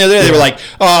saw someone the other day, they were like,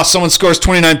 oh, someone scores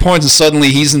 29 points and suddenly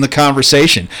he's in the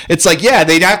conversation. It's like, yeah,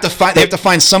 they have to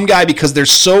find some guy, because they're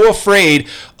so afraid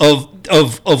of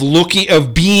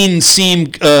being seen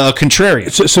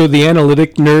contrarian. So the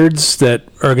analytic nerds that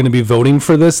are going to be voting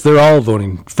for this, they're all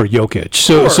voting for Jokic.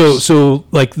 So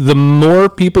like, the more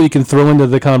people you can throw into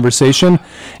the conversation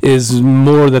is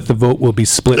more that the vote will be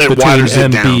split It between waters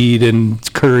it down. Embiid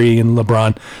and Curry and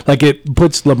LeBron. Like, it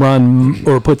puts LeBron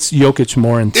or puts Jokic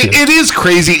more into It is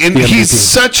crazy, and The he's MVP.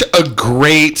 such a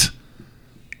great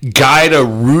guy to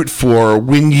root for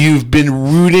when you've been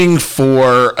rooting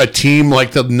for a team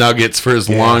like the Nuggets for as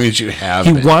long as you have.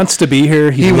 He been. wants to be here.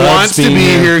 He loves wants to being be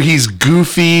here. He's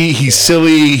goofy. He's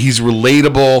silly. He's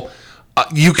relatable.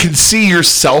 You can see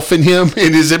yourself in him,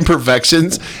 in his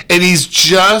imperfections, and he's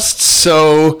just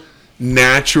so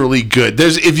naturally good.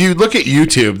 If you look at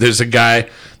YouTube,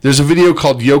 there's a video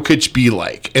called Jokic Be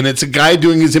Like, and it's a guy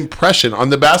doing his impression on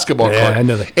the basketball Yeah, court. I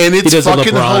know that. And He it's does a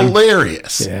fucking LeBron.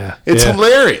 hilarious. Yeah. It's Yeah.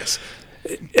 hilarious.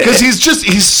 Because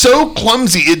he's so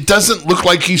clumsy, it doesn't look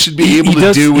like he should be able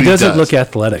to do what he does. He doesn't look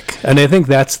athletic, and I think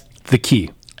that's the key.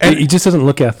 He just doesn't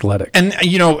look athletic. And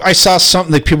I saw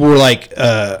something that people were like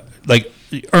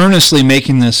earnestly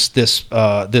making this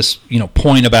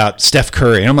point about Steph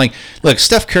Curry, and I'm like, look,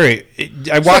 Steph Curry.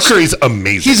 Steph Curry's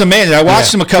amazing. He's amazing. I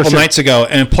watched Yeah, him a couple for sure. nights ago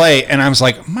and play, and I was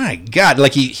like, my God,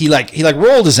 like he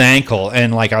rolled his ankle,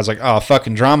 and like I was like, oh,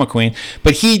 fucking drama queen,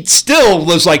 but he still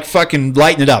was like fucking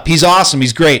lighting it up. He's awesome.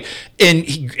 He's great, and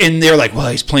they're like,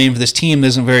 well, he's playing for this team that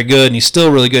isn't very good, and he's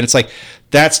still really good. It's like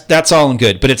that's all and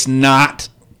good, but it's not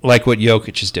like what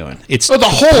Jokic is doing. It's the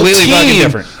whole completely team. fucking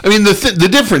different. I mean, the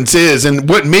difference is, and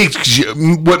what makes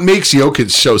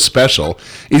Jokic so special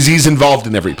is he's involved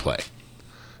in every play.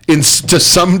 to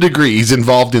some degree. He's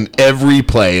involved in every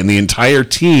play, and the entire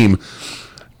team.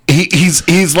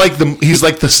 He's like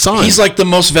the son. He's like the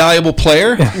most valuable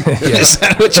player. Is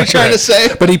that what you're trying to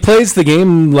say? But he plays the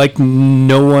game like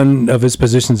no one of his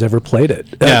positions ever played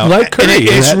it. No. Like Curry. And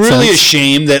in it's that really sense. a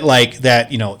shame that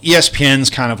ESPN's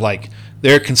kind of like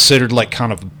they're considered like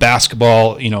kind of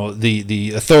basketball,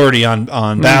 the authority on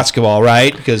basketball,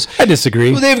 right? Because I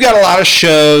disagree. They've got a lot of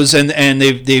shows and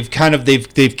they've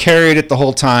carried it the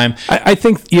whole time. I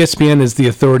think ESPN is the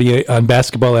authority on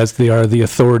basketball as they are the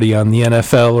authority on the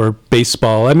NFL or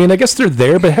baseball. I mean, I guess they're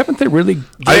there, but haven't they really?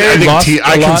 I lost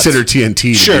I a lot? consider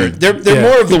TNT. Sure, they're Yeah,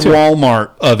 more of the me too.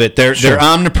 Walmart of it. They're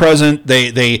omnipresent.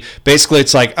 They basically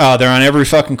it's like they're on every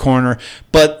fucking corner.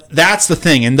 But that's the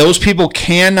thing, and those people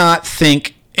cannot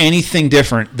think anything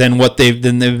different than what they've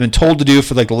been told to do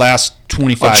for like the last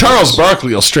 25 years. Charles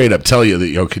Barkley will straight up tell you that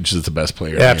Jokic is the best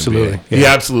player. Absolutely, in the NBA. He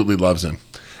yeah. absolutely loves him.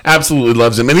 Absolutely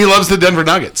loves him, and he loves the Denver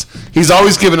Nuggets. He's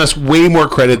always given us way more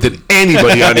credit than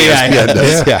anybody on ESPN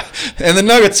does. Yeah. And the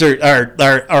Nuggets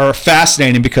are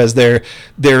fascinating because they're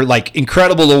like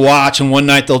incredible to watch. And one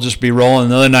night they'll just be rolling,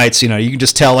 and the other nights, you can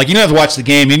just tell. Like you don't have to watch the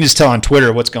game; you can just tell on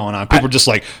Twitter what's going on. People are just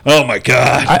like, "Oh my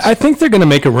god!" I think they're going to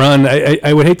make a run.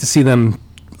 I would hate to see them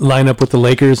line up with the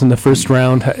Lakers in the first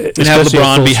round And have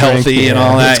LeBron be healthy and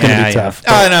all that. It's going to be tough.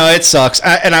 I know it sucks.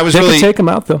 I was They really could take them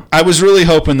out though. I was really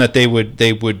hoping that they would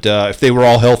if they were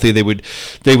all healthy they would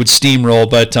steamroll,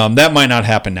 but that might not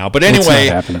happen now. But It's not anyway,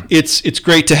 happening. it's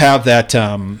great to have that.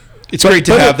 It's great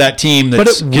to have that team But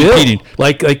that's it will. competing.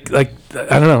 Like I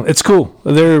don't know. It's cool.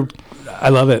 I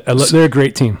love it. They're a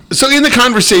great team. So in the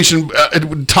conversation,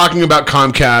 talking about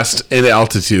Comcast and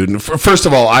altitude, and first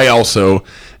of all, I also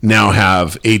now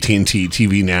have AT&T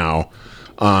TV Now,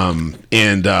 and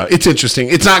it's interesting.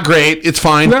 It's not great. It's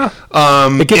fine. No.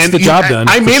 It gets and the job done,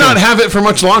 I for may not sure. have it for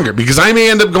much longer because I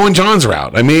may end up going John's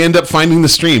route. I may end up finding the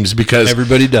streams because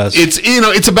Everybody does.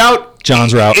 It's about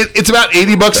John's route. It's about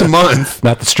 $80 a month.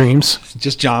 Not the streams.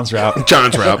 Just John's route.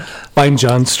 John's route. Find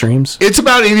John's streams. It's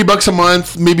about $80 a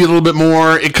month, maybe a little bit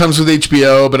more. It comes with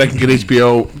HBO, but I can get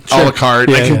HBO a la carte.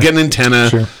 I Yeah, can yeah. get an antenna.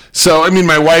 Sure. So, I mean,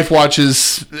 my wife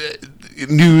watches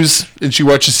news and she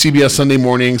watches CBS Sunday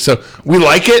Morning. So we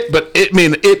like it, but it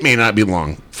may not be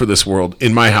long for this world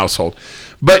in my household.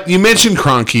 But you mentioned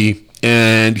Kroenke,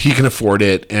 and he can afford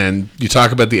it. And you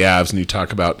talk about the Avs and you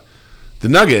talk about the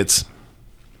Nuggets.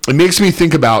 It makes me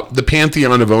think about the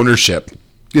pantheon of ownership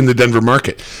in the Denver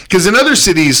market. Because in other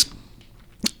cities,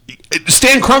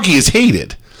 Stan Kroenke is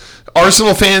hated.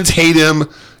 Arsenal fans hate him.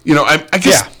 I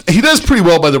guess he does pretty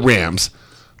well by the Rams,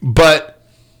 but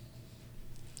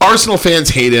Arsenal fans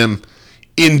hate him.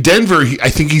 In Denver, I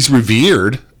think he's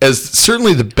revered as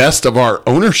certainly the best of our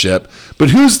ownership. But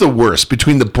who's the worst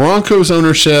between the Broncos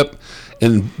ownership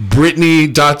and Brittany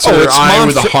Dotzer eye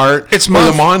with a heart? It's or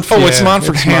the Monfort. Oh, it's Monfort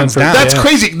it's hands Monfort. down. That's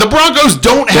crazy. The Broncos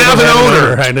don't have an have an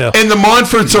owner. owner, I know. And the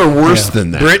Monforts are worse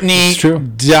than that. Brittany It's true.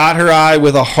 dot her eye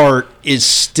with a heart is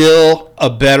still a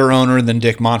better owner than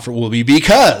Dick Monfort will be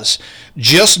because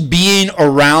just being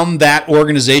around that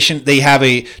organization,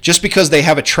 just because they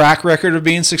have a track record of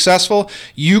being successful,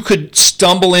 you could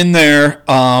stumble in there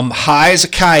high as a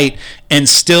kite and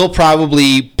still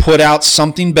probably put out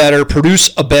something better,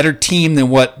 produce a better team than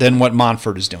what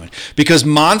Monfort is doing. Because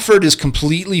Monfort is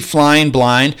completely flying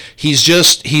blind. He's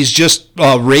just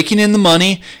raking in the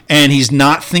money and he's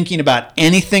not thinking about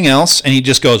anything else. And he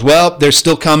just goes, well, they're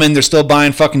still coming. They're still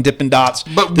buying fucking Dippin' Dots.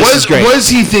 But This is great. was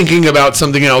he thinking about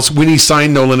something else when he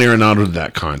signed Nolan Arenado to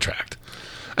that contract?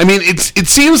 I mean, it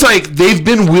seems like they've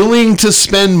been willing to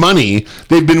spend money.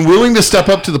 They've been willing to step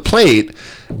up to the plate,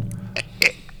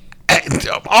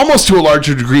 almost to a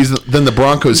larger degree than the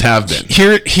Broncos have been.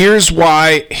 Here's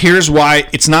why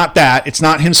it's not that. It's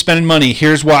not him spending money.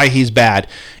 Here's why he's bad.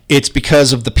 It's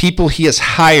because of the people he has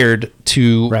hired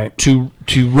to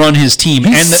run his team.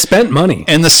 He's spent money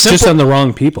and the simple, just on the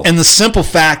wrong people. And the simple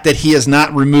fact that he has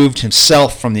not removed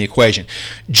himself from the equation.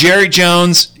 Jerry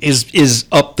Jones is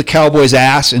up the Cowboys'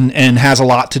 ass and has a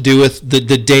lot to do with the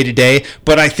day-to-day.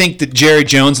 But I think that Jerry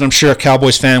Jones, and I'm sure a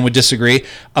Cowboys fan would disagree,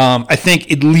 I think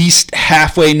at least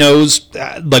halfway knows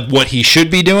like what he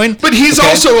should be doing. But he's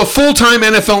also a full-time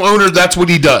NFL owner. That's what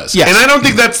he does. Yes. And I don't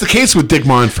think that's the case with Dick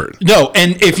Monfort. No,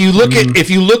 and if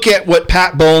you look at what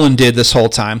Pat Bowlen did this whole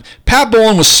time, Pat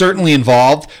Bowlen was certainly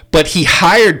involved, but he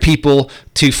hired people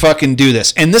to fucking do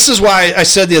this. And this is why I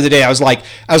said the other day, I was like,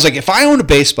 if I owned a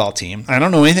baseball team, I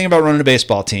don't know anything about running a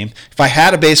baseball team. If I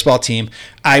had a baseball team,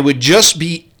 I would just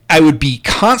be I would be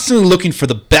constantly looking for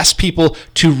the best people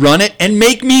to run it and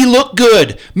make me look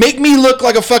good. Make me look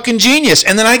like a fucking genius.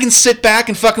 And then I can sit back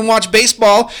and fucking watch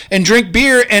baseball and drink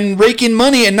beer and rake in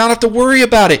money and not have to worry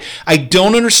about it. I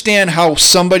don't understand how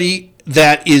somebody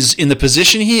that is in the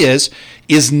position he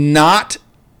is not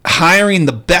hiring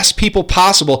the best people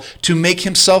possible to make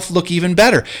himself look even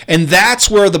better. And that's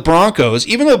where the Broncos,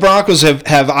 even though the Broncos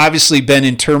have obviously been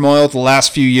in turmoil the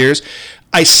last few years,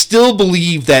 I still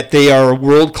believe that they are a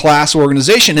world-class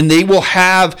organization, and they will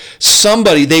have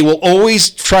somebody. They will always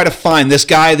try to find this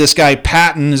guy,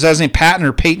 Patton. Is that his name, Patton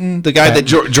or Peyton? The guy that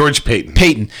George Payton.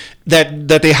 Peyton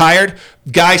that they hired.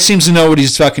 Guy seems to know what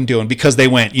he's fucking doing, because they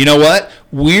went, you know what?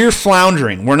 We're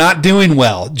floundering. We're not doing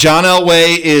well. John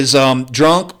Elway is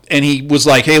drunk, and he was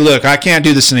like, hey, look, I can't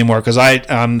do this anymore because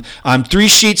I'm 3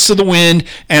 sheets to the wind,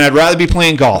 and I'd rather be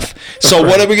playing golf. So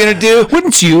what are we going to do?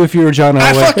 Wouldn't you if you were John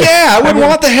Elway? Fuck yeah, I wouldn't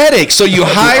want the headache. So you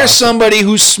hire somebody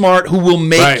who's smart, who will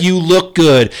make you look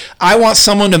good. I want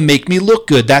someone to make me look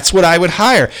good. That's what I would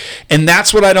hire. And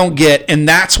that's what I don't get. And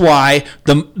that's why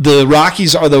the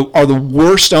Rockies are the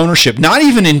worst ownership. Not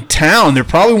even in town. They're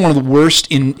probably one of the worst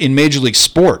in Major League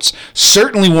Sports.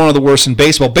 Certainly one of the worst in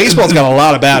baseball. Baseball's got a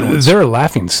lot of bad ones. They're a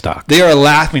laughing stock. They are a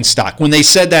laughing stock. When they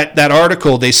said that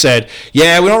article, they said,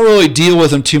 yeah, we don't really deal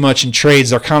with them too much in trades.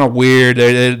 They're kind of weird.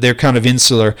 They're kind of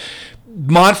insular.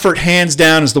 Monfort, hands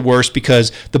down, is the worst,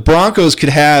 because the Broncos could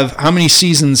have, how many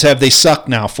seasons have they sucked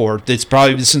now for? It's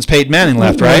probably since Peyton Manning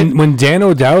left, right? When Dan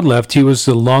O'Dowd left, he was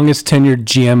the longest tenured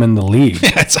GM in the league.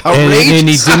 That's outrageous. And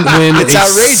he didn't win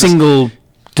single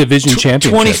division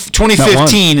championship.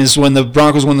 2015 is when the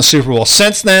Broncos won the Super Bowl.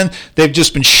 Since then, they've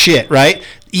just been shit, right?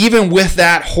 Even with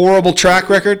that horrible track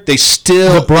record,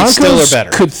 the Broncos are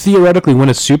better. Could theoretically win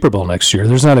a Super Bowl next year.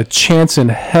 There's not a chance in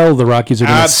hell the Rockies are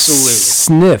going to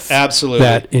sniff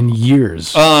that in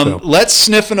years. Let's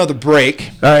sniff another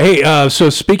break. All right, hey, so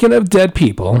speaking of dead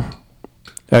people,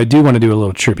 I do want to do a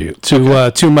little tribute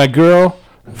to my girl,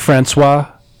 Francoise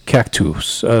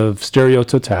Cactus of Stereo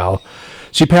Total.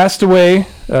 She passed away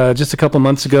just a couple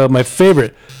months ago. My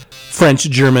favorite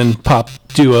French-German pop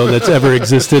duo that's ever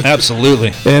existed.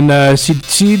 Absolutely. And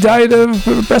she died of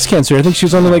breast cancer. I think she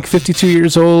was only like 52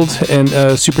 years old,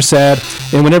 and super sad.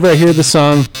 And whenever I hear the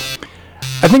song,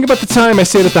 I think about the time I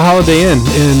stayed at the Holiday Inn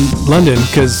in London,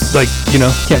 because,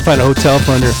 can't find a hotel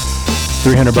for under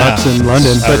 $300 in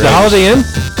London. But the Holiday Inn,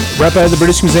 right by the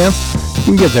British Museum, you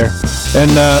can get there.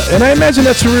 And I imagine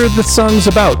that's what the song's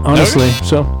about, honestly. Okay.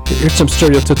 So here's some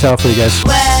Stereo Total for you guys.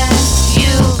 When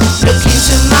you look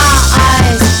into my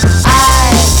eyes,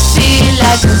 I feel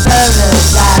like a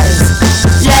paradise.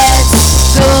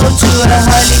 Let's go to a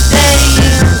holiday.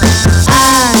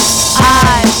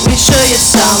 I will show you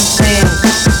something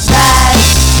that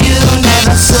you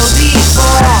never saw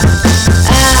before,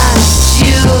 and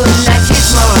you like it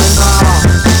more and more.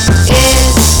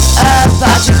 It's a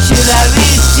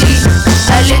particularity,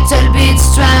 a little bit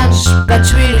strange, but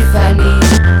really funny.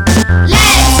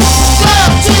 Let's go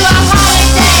to a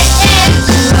holiday inn,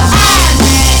 and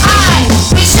I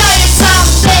will show you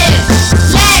something.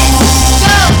 Let's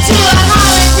go to a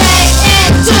holiday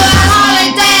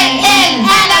inn,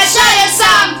 and I'll show you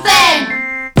something.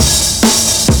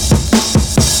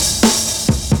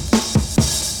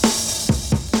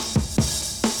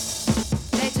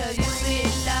 Later you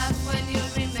will laugh when you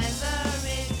remember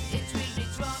it. It will be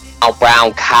drawn in. Ow,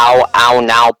 brown cow, ow,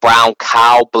 now, brown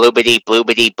cow, bloobity,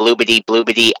 bloobity, bloobity,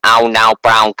 bloobity, ow, now,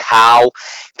 brown cow.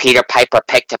 Peter Piper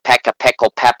picked a peck of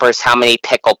pickled peppers. How many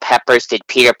pickled peppers did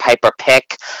Peter Piper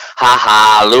pick? Ha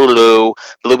ha, lulu,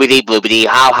 bloobity, bloobity,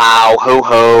 how, ho,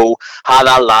 ho, ha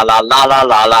la la la la la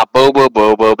la la, boo boo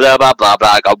boo boo, blah blah blah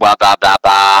blah, go blah blah blah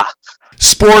blah.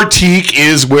 Sportique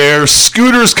is where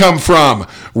scooters come from,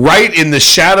 right in the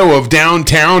shadow of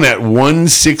downtown at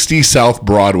 160 South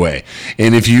Broadway.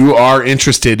 And if you are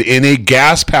interested in a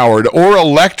gas-powered or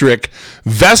electric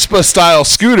Vespa-style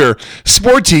scooter,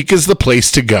 Sportique is the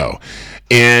place to go.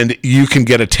 And you can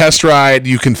get a test ride.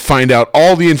 You can find out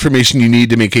all the information you need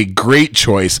to make a great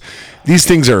choice. These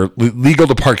things are legal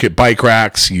to park at bike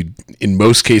racks. You, in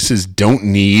most cases, don't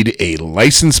need a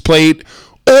license plate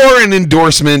or an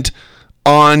endorsement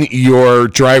on your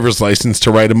driver's license to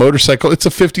ride a motorcycle. It's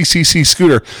a 50cc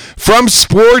scooter from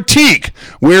Sportique,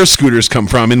 where scooters come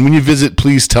from. And when you visit,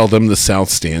 please tell them the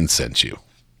South Stand sent you.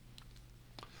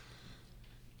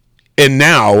 And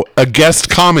now, a guest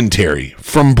commentary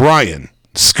from Brian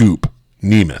Scoop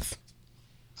Nemeth.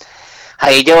 How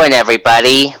you doing,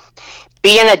 everybody?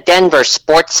 Being a Denver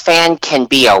sports fan can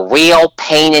be a real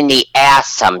pain in the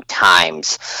ass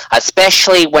sometimes,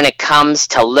 especially when it comes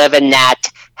to living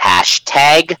that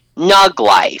 #Nug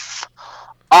life.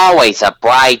 always a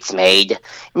bridesmaid,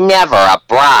 never a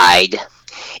bride.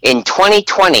 In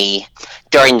 2020,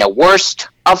 during the worst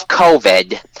of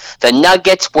COVID, the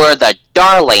Nuggets were the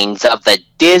darlings of the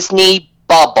Disney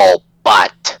bubble,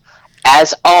 but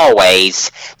as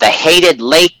always, the hated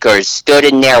Lakers stood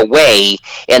in their way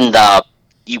in the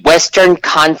Western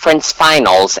Conference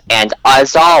Finals, and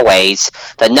as always,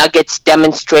 the Nuggets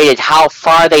demonstrated how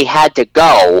far they had to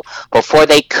go before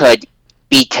they could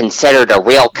be considered a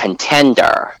real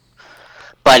contender.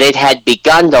 But it had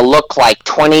begun to look like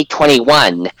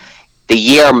 2021, the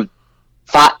year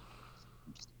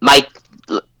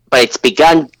it's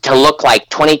begun to look like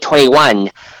 2021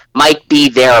 might be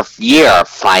their year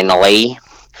finally.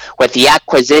 With the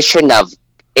acquisition of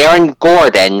Aaron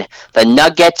Gordon, the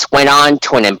Nuggets went on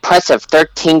to an impressive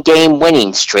 13-game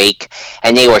winning streak,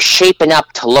 and they were shaping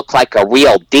up to look like a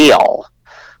real deal.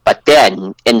 But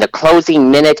then, in the closing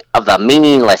minute of the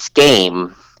meaningless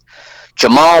game,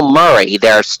 Jamal Murray,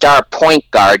 their star point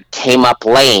guard, came up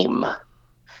lame.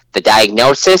 The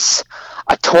diagnosis?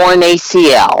 A torn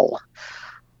ACL.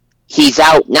 He's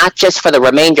out not just for the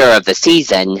remainder of the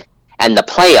season and the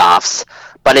playoffs,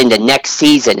 but into next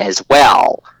season as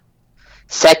well.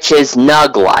 Such is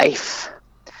Nug life.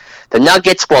 The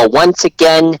Nuggets will once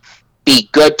again be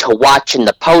good to watch in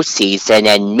the postseason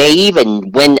and may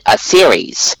even win a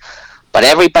series. But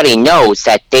everybody knows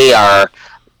that they are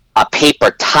a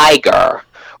paper tiger.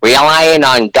 Relying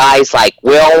on guys like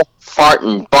Will,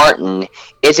 Fartin, Barton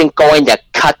isn't going to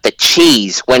cut the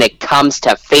cheese when it comes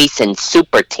to facing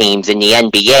super teams in the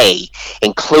NBA,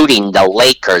 including the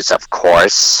Lakers, of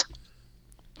course.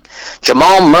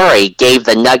 Jamal Murray gave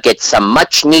the Nuggets some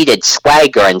much-needed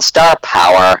swagger and star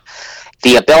power,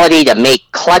 the ability to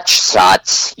make clutch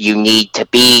shots you need to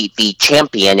be the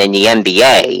champion in the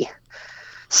NBA.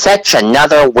 Such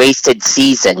another wasted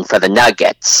season for the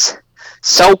Nuggets.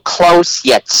 So close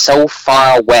yet so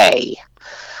far away.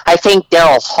 I think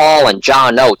Daryl Hall and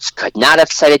John Oates could not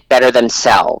have said it better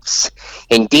themselves.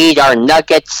 Indeed, our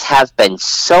Nuggets have been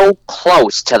so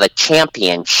close to the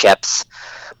championships,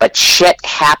 but shit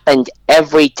happened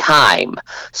every time,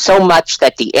 so much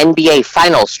that the NBA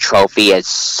Finals trophy is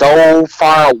so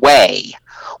far away,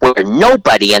 where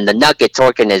nobody in the Nuggets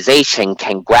organization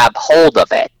can grab hold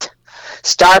of it.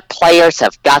 Star players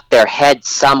have got their heads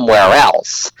somewhere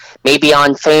else, maybe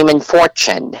on fame and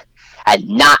fortune, and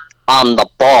not on the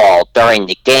ball during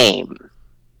the game.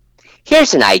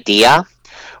 Here's an idea.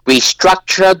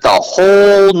 Restructure the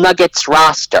whole Nuggets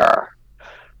roster.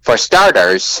 For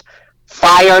starters,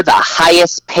 fire the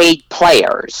highest paid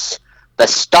players, the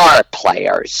star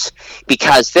players,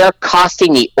 because they're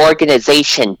costing the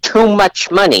organization too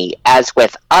much money, as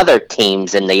with other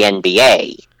teams in the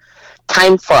NBA.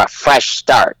 Time for a fresh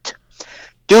start.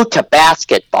 Due to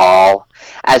basketball,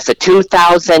 as the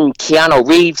 2000 Keanu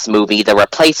Reeves movie The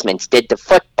Replacements did to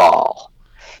football.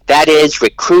 That is,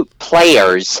 recruit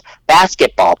players,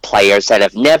 basketball players that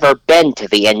have never been to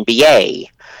the NBA.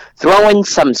 Throw in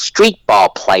some street ball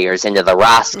players into the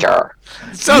roster.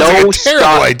 Sounds like a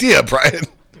terrible idea, Brian.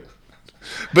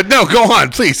 But no, go on,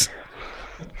 please.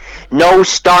 No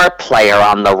star player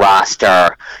on the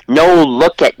roster. No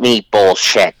look at me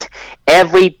bullshit.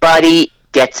 Everybody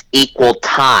gets equal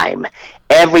time.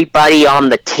 Everybody on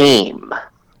the team.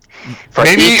 For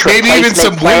maybe even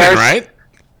some women, right?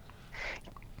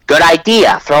 Good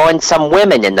idea. Throw in some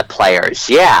women in the players.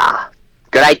 Yeah.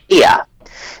 Good idea.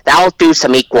 That'll do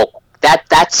some equal.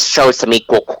 That shows some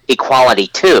equality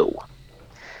too.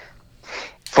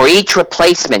 For each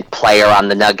replacement player on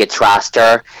the Nuggets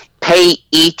roster, pay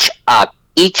each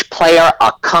player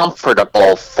a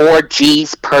comfortable 4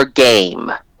 G's per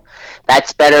game.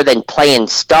 That's better than paying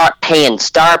star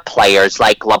players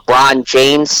like LeBron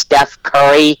James, Steph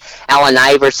Curry, Allen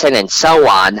Iverson, and so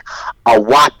on a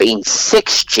whopping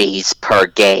 6 G's per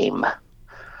game.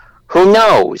 Who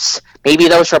knows? Maybe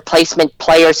those replacement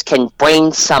players can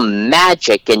bring some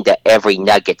magic into every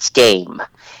Nuggets game.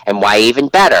 And why even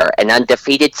better, an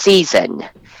undefeated season.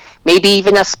 Maybe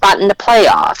even a spot in the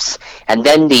playoffs. And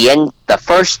then the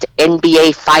first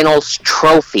NBA Finals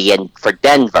trophy for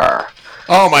Denver.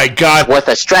 Oh my God. Worth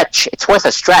a stretch. It's worth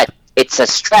a stretch. It's a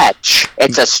stretch.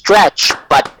 It's a stretch,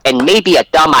 and maybe a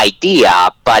dumb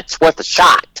idea, but it's worth a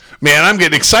shot. Man, I'm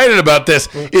getting excited about this.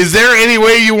 Is there any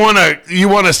way you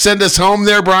wanna send us home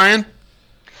there, Brian?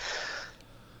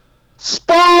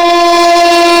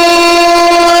 Sports!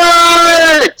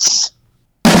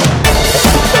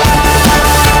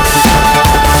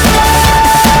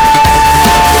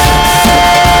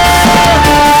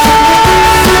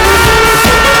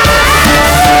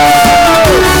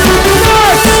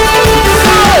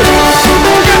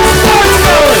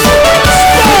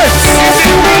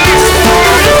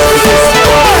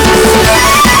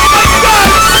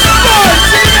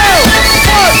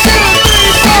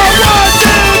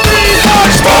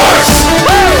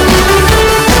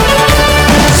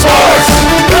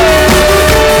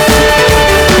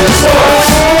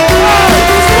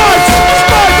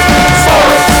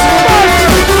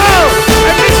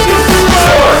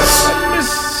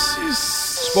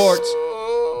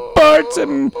 Sports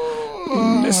and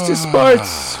Mr.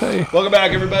 Sports. Hey. Welcome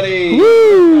back, everybody.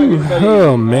 Woo!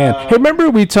 Oh man! Hey, remember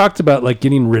we talked about like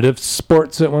getting rid of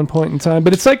sports at one point in time,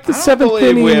 but it's like the seventh believe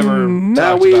inning. we ever No,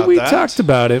 talked we about that. talked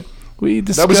about it. We That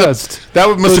discussed.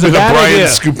 must have been a bad Brian idea.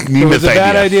 Scoop It Nemeth was a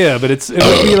bad idea. idea, but it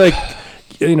would be like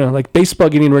like baseball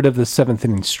getting rid of the seventh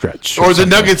inning stretch, Or the something.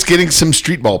 Nuggets getting some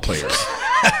street ball players.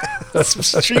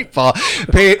 Street ball.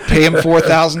 Pay him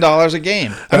 $4,000 a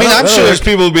game. I mean, I'm sure there's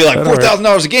people who'd be like,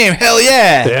 $4,000 a game? Hell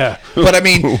yeah. Yeah. But I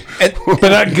mean, But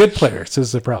not good players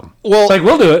is the problem. Well- like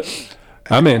we'll do it.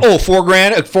 I'm in. oh,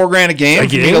 $4,000 a game? A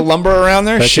For me game? to lumber around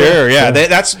there? That's Sure, it. yeah. Yeah.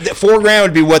 That's $4,000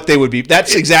 would be what they would be.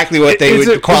 That's exactly what they Is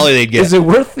would, it- quality they'd get. Is it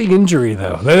worth the injury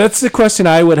though? That's the question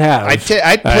I would have. I'd play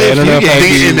I a don't few know if I'd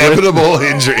games. be The inevitable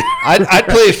injury. I'd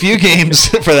play a few games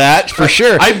for that, for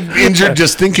sure. I'm injured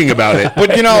just thinking about it.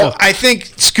 But I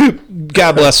think Scoop,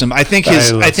 God bless him. I think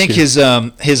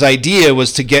love his idea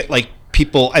was to get like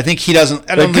people. I think he doesn't.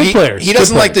 I don't Like think good players, he good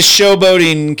doesn't like the players.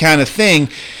 showboating kind of thing.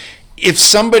 If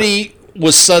somebody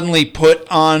was suddenly put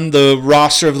on the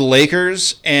roster of the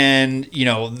Lakers, and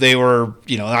they were,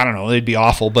 I don't know, they'd be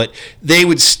awful, but they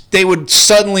would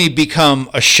suddenly become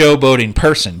a showboating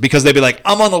person because they'd be like,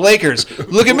 I'm on the Lakers.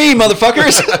 Look at me,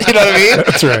 motherfuckers. You know what I mean?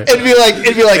 That's right. It'd be like.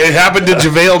 It happened to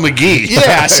JaVale McGee.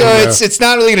 Yeah, so it's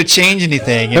not really going to change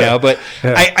anything, But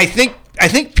I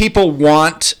think people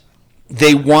want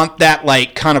that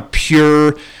like kind of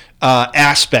pure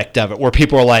aspect of it, where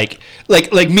people are like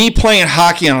me playing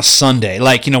hockey on a Sunday.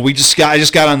 Like I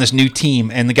just got on this new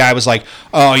team, and the guy was like,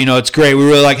 oh, it's great. We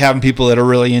really like having people that are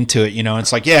really into it.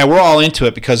 It's like, yeah, we're all into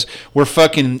it because we're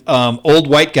fucking old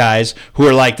white guys who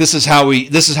are like, this is how we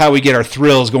get our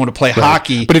thrills going to play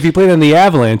hockey. But if you played on the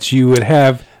Avalanche, you would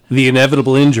have the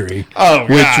inevitable injury, Oh,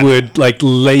 which God. would like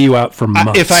lay you out for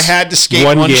months. If I had to skate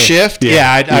one game. shift,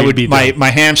 I you'd would. be My done.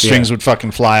 hamstrings Yeah. would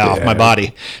fucking fly off Yeah. my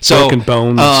body. So Broken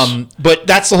bones. But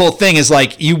that's the whole thing. Is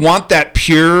like you want that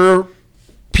pure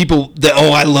people that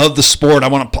I love the sport.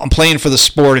 I'm playing for the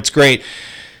sport. It's great.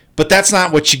 But that's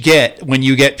not what you get when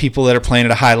you get people that are playing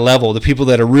at a high level. The people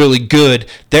that are really good,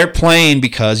 they're playing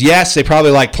because yes, they probably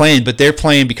like playing, but they're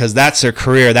playing because that's their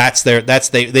career.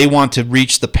 They want to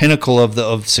reach the pinnacle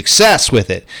of success with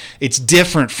it. It's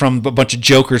different from a bunch of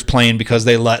jokers playing because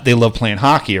they love playing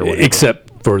hockey or whatever.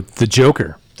 except for the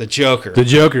Joker. The Joker. The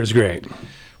Joker's great.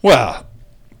 Well,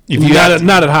 if you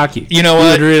Not at hockey. you know He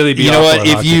what? would really be you know awful what?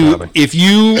 at hockey, If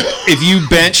you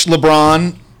bench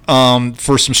LeBron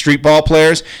for some street ball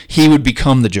players, he would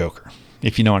become the Joker.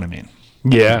 If you know what I mean,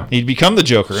 probably. Yeah. he'd become the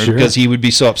Joker Sure. because he would be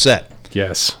so upset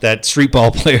Yes. that street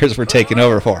ball players were taking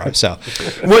over for him. So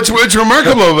What's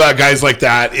remarkable about guys like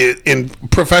that in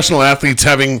professional athletes,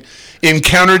 having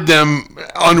encountered them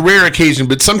on rare occasion,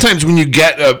 but sometimes when you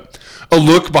get a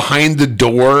look behind the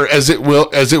door, as it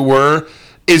were,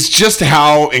 is just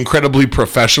how incredibly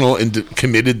professional and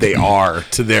committed they are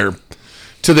to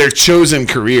their chosen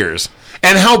careers,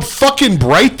 and how fucking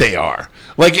bright they are.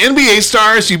 Like NBA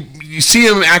stars, you see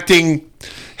them acting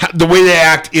the way they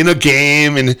act in a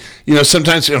game, and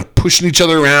sometimes pushing each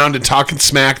other around and talking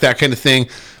smack, that kind of thing.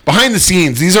 Behind the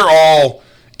scenes, these are all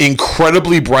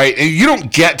incredibly bright, and you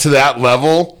don't get to that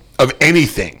level of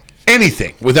anything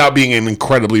without being an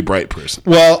incredibly bright person.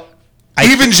 well.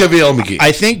 Even JaVale McGee.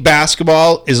 I think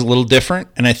basketball is a little different,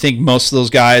 and I think most of those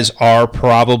guys are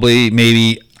probably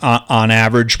maybe on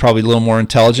average probably a little more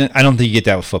intelligent. I don't think you get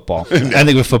that with football. I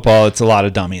think with football it's a lot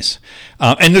of dummies,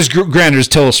 and there's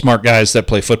total smart guys that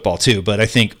play football too. But I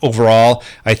think overall,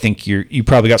 you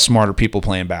probably got smarter people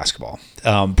playing basketball,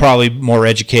 probably more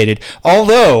educated.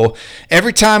 Although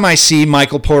every time I see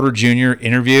Michael Porter Jr.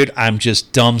 interviewed, I'm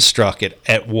just dumbstruck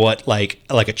at what like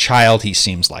a child he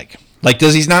seems like. Like,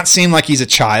 does he not seem like he's a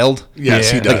child?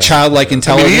 Yes, he does. Like childlike I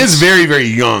intelligence. mean, he is very, very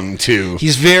young too.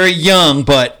 He's very young,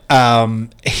 but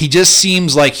he just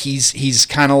seems like he's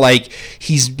kind of like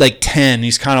 10.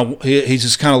 He's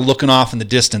just kind of looking off in the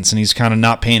distance, and he's kind of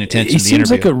not paying attention He to the seems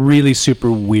like interview. a really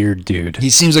super weird dude. He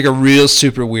seems like a real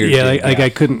super weird. Yeah, dude. like I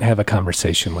couldn't have a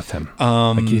conversation with him.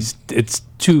 It's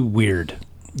too weird.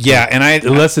 Yeah, and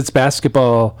Unless it's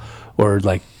basketball or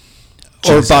like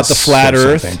or about the Jesus flat or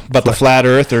Earth, something. about the flat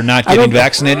Earth, or not I don't- getting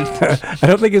vaccinated. I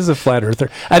don't think he's a flat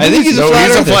earther. I think he's a flat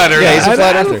he's a earther. flat earther. Yeah, he's a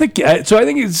flat I earther. don't think so. I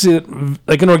think he's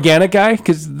like an organic guy,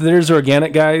 because there's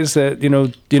organic guys that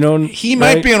He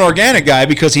might be an organic guy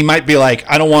because he might be like,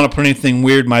 I don't want to put anything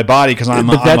weird in my body because I'm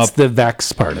but that's a the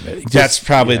vax part of it. that's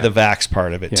probably yeah. the vax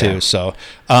part of it Yeah. too. So,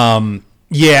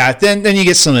 yeah, then you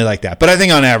get something like that. But I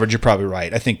think on average, you're probably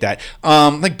right. I think that.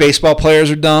 I think baseball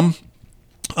players are dumb.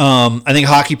 I think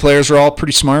hockey players are all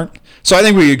pretty smart. So I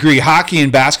think we agree. Hockey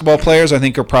and basketball players, I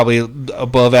think, are probably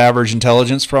above average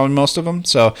intelligence, probably most of them.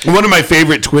 So One of my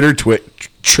favorite Twitter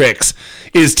tricks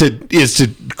is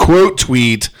to quote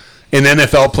tweet an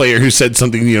NFL player who said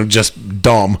something, just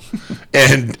dumb,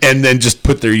 and then just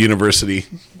put their university,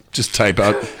 just type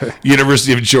out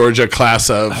University of Georgia class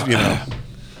of,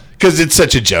 because it's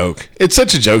such a joke. It's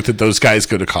such a joke that those guys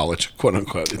go to college, quote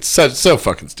unquote. It's so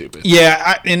fucking stupid.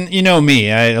 yeah, and you know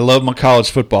me, I love my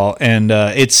college football, and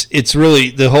it's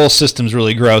really, the whole system's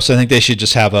really gross. I think they should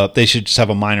just have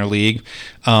a minor league.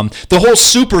 The whole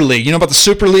Super League. You know about the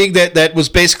Super League that was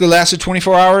basically lasted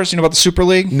 24 hours? You know about the Super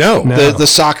League? No. The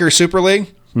soccer Super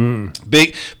League?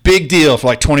 Big deal for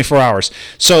like 24 hours.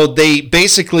 So they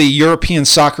basically, European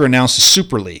soccer announced a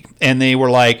Super League, and they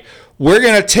were like, we're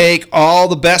going to take all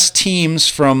the best teams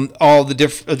from all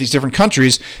these different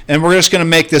countries, and we're just going to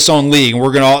make this own league, and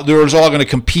they're all going to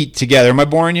compete together. Am I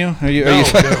boring you? Are you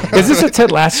Is this a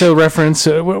Ted Lasso reference?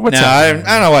 What's No, that?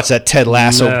 I don't watch that Ted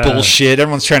Lasso bullshit.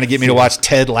 Everyone's trying to get me to watch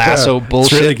Ted Lasso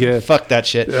bullshit. really good. Fuck that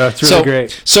shit. Yeah, it's really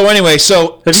great. So anyway,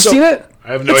 Have you seen it?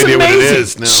 I have no It's idea what it amazing.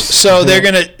 is. No. So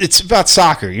it's about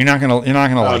soccer. You're not gonna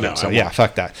like no, it. So I yeah, won't.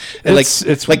 fuck that. And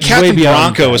It's like way Captain beyond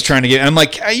Bronco that. was trying to get. I'm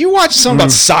like, are you watching something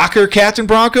about soccer, Captain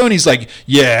Bronco? And he's like,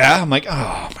 yeah. I'm like,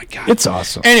 oh my god, It's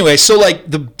awesome. Anyway, so like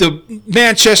the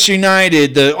Manchester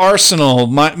United, the Arsenal,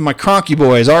 my Cronky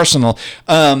boys, Arsenal,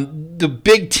 the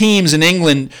big teams in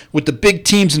England with the big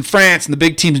teams in France and the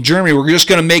big teams in Germany, we're just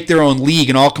going to make their own league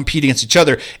and all compete against each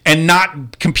other and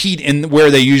not compete in where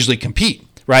they usually compete,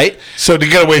 right? So to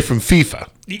get away from FIFA.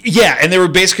 Yeah, and they were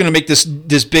basically going to make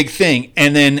this big thing,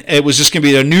 and then it was just going to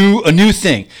be a new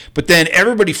thing. But then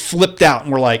everybody flipped out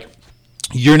and were like,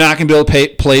 you're not going to be able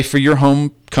to play for your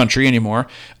home country anymore.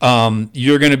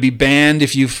 You're going to be banned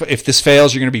if this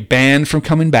fails. You're going to be banned from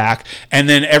coming back. And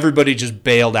then everybody just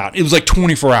bailed out. It was like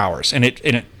 24 hours, and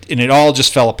it all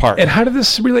just fell apart. And how did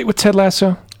this relate with Ted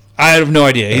Lasso? I have no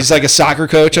idea. He's like a soccer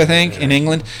coach, I think, in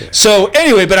England. So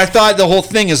anyway, but I thought the whole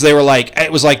thing is they were like,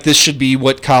 it was like this should be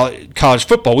what college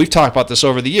football. We've talked about this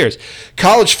over the years.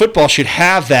 College football should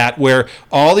have that where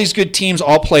all these good teams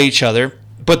all play each other,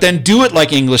 but then do it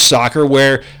like English soccer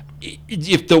where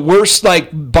if the worst like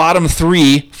bottom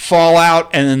three fall out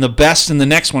and then the best in the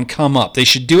next one come up. They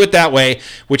should do it that way,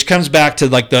 which comes back to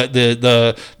like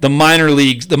the minor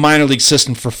league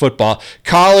system for football.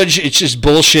 College, it's just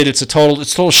bullshit. It's a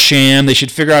total sham. They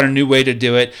should figure out a new way to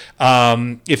do it.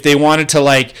 If they wanted to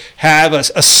like have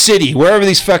a city, wherever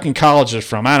these fucking colleges are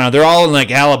from, I don't know, they're all in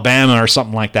like Alabama or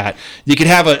something like that. You could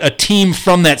have a team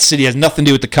from that city, has nothing to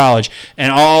do with the college,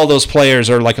 and all those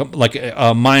players are like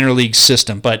a minor league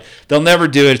system. But they'll never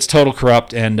do it. It's total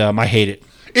corrupt, and I hate it.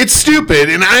 It's stupid,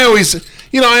 and I always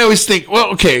think,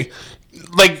 well, okay,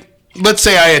 like let's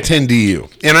say I attend DU,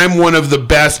 and I'm one of the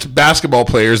best basketball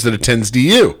players that attends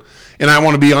DU, and I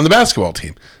want to be on the basketball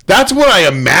team. That's what I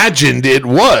imagined it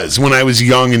was when I was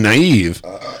young and naive,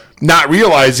 not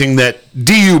realizing that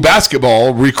DU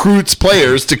basketball recruits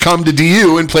players to come to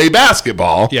DU and play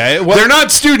basketball. Yeah, they're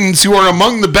not students who are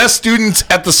among the best students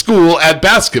at the school at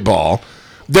basketball.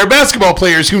 They're basketball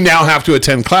players who now have to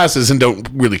attend classes and don't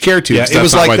really care to. Yeah, it it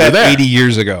was like that 80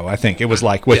 years ago. I think it was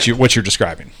like what you're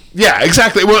describing. Yeah,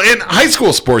 exactly. Well, and high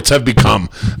school sports have become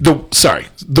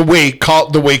the way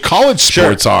college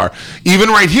sports are. Even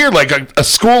right here, like a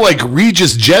school like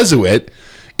Regis Jesuit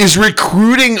is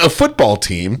recruiting a football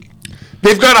team.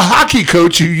 They've got a hockey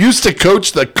coach who used to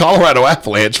coach the Colorado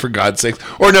Avalanche, for God's sakes.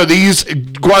 Or no, they used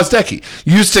Gwozdecky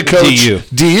used to coach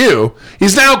DU.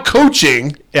 He's now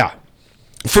coaching. Yeah.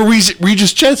 For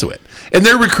Regis Jesuit, and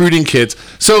they're recruiting kids.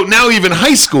 So now even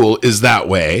high school is that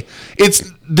way.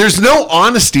 There's no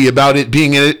honesty about it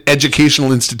being an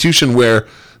educational institution where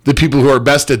the people who are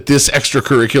best at this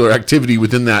extracurricular activity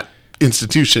within that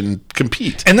institution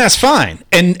compete. And that's fine.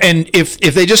 And if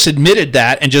they just admitted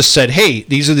that and just said, hey,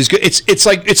 these are these good, it's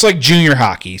like junior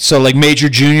hockey. So like major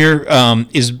junior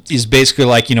is basically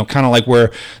like, kind of like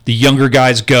where the younger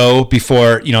guys go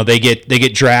before, they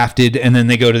get drafted and then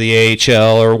they go to the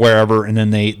AHL or wherever, and then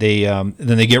they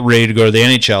get ready to go to the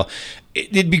NHL.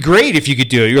 It'd be great if you could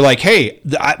do it. You're like, hey,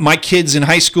 my kid's in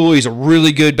high school. He's a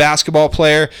really good basketball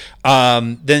player.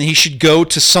 Then he should go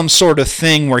to some sort of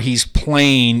thing where he's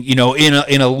playing,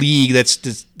 in a league that's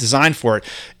designed for it.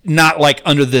 Not like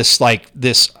under this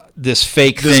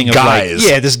fake thing of guise.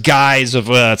 this guise of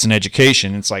it's an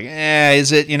education. It's like,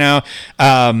 is it?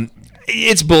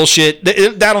 It's bullshit.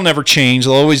 That'll never change.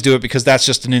 They'll always do it because that's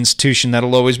just an institution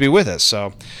that'll always be with us.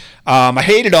 So. I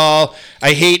hate it all.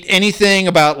 I hate anything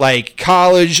about like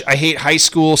college. I hate high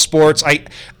school sports.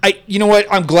 You know what?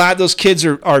 I'm glad those kids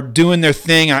are doing their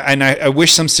thing, and I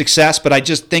wish them success. But I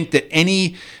just think that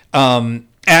any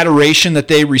adoration that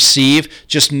they receive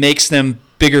just makes them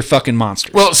bigger fucking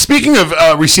monsters. Well, speaking of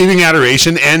receiving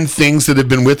adoration and things that have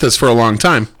been with us for a long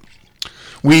time,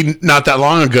 we not that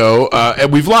long ago,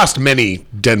 and we've lost many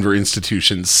Denver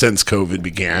institutions since COVID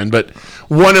began, but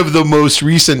one of the most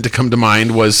recent to come to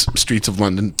mind was Streets of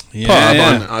London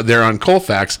pub there on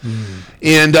Colfax,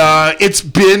 and it's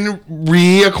been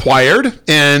reacquired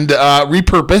and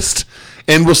repurposed,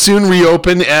 and will soon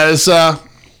reopen as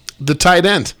the Tight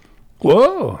End.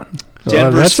 Whoa.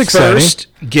 Denver's that's exciting. first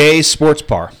gay sports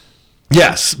bar.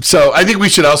 Yes, so I think we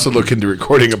should also look into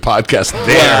recording a podcast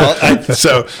there. Well, I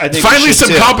think finally we should some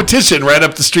too. competition right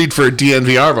up the street for a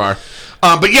DNVR bar.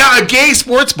 But yeah, a gay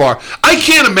sports bar. I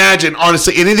can't imagine,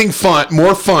 honestly, anything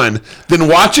more fun than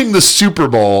watching the Super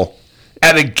Bowl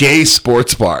at a gay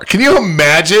sports bar. Can you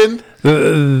imagine?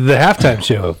 The halftime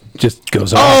show just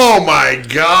goes off. Oh my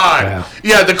God! Wow.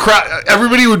 Yeah, the crowd.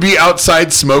 Everybody would be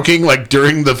outside smoking like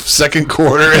during the second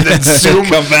quarter, and then zoom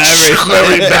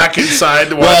everybody back inside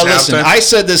to watch. Well, listen, halftime. I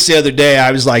said this the other day.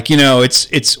 I was like,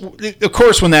 it's of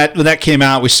course when that came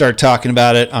out, we started talking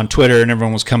about it on Twitter, and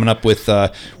everyone was coming up with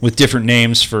different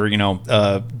names for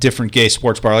different gay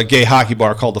sports bar, like gay hockey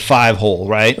bar called the Five Hole,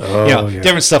 right? Oh, yeah.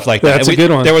 Different stuff like that. That's a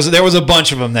good one. There was a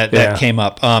bunch of them that came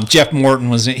up. Jeff Morton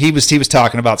was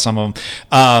talking about some of them.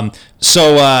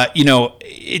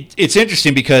 It's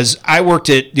interesting because I worked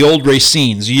at the old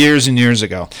Racine's years and years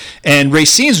ago, and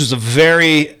Racine's was a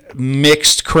very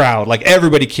mixed crowd. Like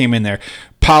everybody came in there,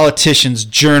 politicians,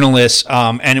 journalists,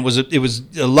 and it was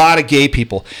a lot of gay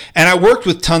people. And I worked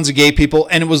with tons of gay people,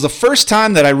 and it was the first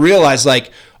time that I realized,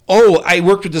 like, oh, I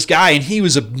worked with this guy, and he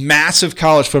was a massive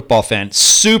college football fan,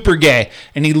 super gay,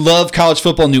 and he loved college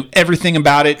football, knew everything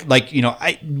about it. Like,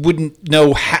 I wouldn't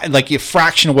know like a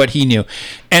fraction of what he knew.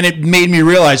 And it made me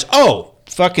realize, oh,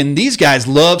 fucking these guys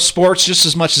love sports just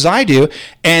as much as I do,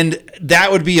 and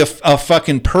that would be a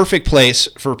fucking perfect place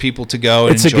for people to go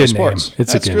and It's a enjoy good sports. name.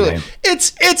 It's a good name.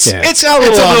 It's Yeah. it's a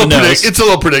little on the nose. It's a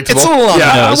little predictable. It's a little on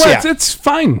the nose. Well, it's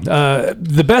fine.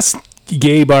 The best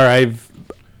gay bar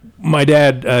my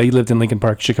dad, he lived in Lincoln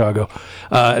Park, Chicago,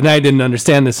 and I didn't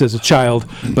understand this as a child,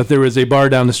 but there was a bar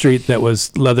down the street that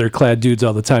was leather-clad dudes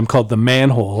all the time called the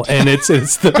Manhole, and it's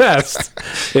the best.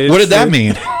 What did that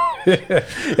mean?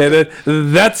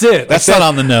 And that's it. That's not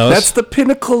on the nose. That's the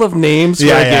pinnacle of names. For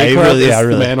Yeah, a gay yeah, club, really, is yeah,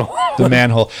 really. The Manhole. The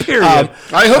Manhole. Period.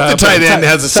 I hope the tight but end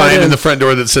has a tight sign in end- the front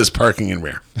door that says parking in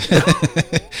rear.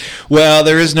 Well,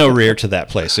 there is no rear to that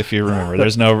place, if you remember.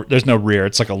 There's no rear.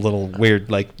 It's like a little weird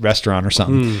like restaurant or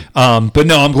something. But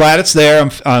no, I'm glad it's there.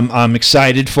 I'm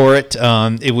excited for it.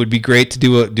 It would be great to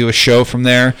do a show from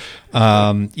there.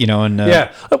 Let's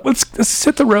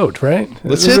hit the road, right?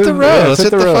 Let's hit the road. Yeah, Let's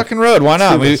hit the fucking road. Why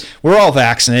not? We're all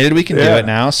vaccinated. We can do Yeah, it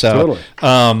now. So,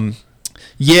 totally.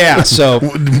 yeah. So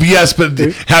Yes, but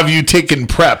have you taken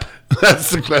PrEP?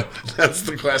 That's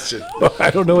the question. I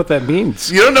don't know what that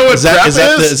means. You don't know what PrEP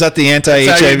is that the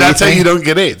anti-HIV That's how thing? you don't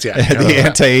get AIDS. Yeah, The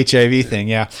anti-HIV thing,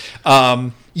 yeah.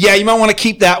 Yeah, you might want to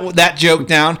keep that joke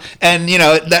down, and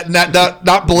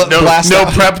not blast no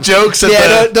out. PrEP jokes.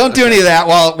 Don't do any of that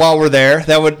while we're there.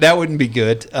 That wouldn't be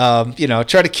good. Try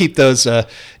to keep those to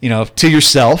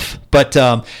yourself. But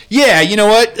yeah, you know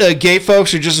what? Gay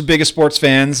folks are just as big as sports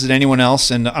fans as anyone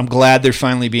else, and I'm glad they're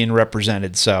finally being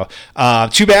represented. So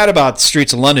too bad about the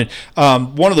Streets of London.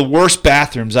 One of the worst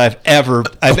bathrooms I've ever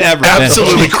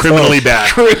absolutely been to. criminally bad.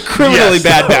 Criminally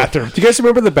bad bathroom. Do you guys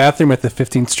remember the bathroom at the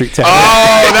 15th Street Tavern?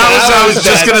 Oh, I was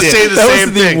just bad going to too. say the that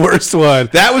same was thing. the worst one.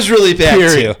 That was really bad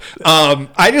Period. too.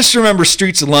 I just remember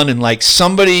Streets of London, like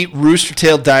somebody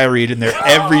rooster-tailed diarrheaed in there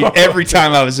every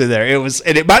time I was in there.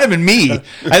 And it might have been me.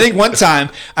 I think one time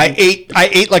I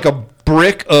ate like a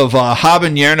brick of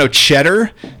habanero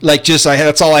cheddar,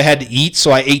 that's all I had to eat, so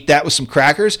I ate that with some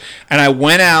crackers, and I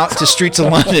went out to Streets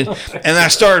of London, and I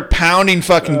started pounding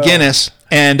fucking Guinness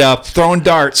and throwing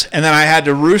darts, and then I had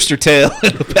to rooster tail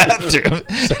in the bathroom.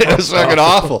 It was fucking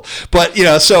awful. But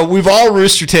so we've all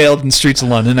rooster tailed in Streets of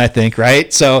London, I think,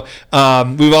 right? So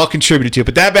we've all contributed to it.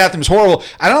 But that bathroom's horrible.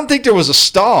 I don't think there was a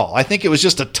stall. I think it was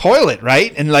just a toilet,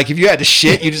 right? And like if you had to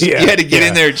shit, you had to get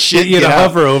in there and shit. You had to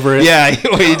hover over it. Yeah,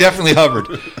 well, you definitely hovered.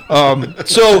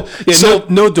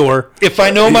 No door. If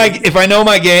I know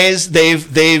my gays, they've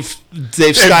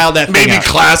styled that thing Maybe out.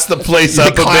 class the place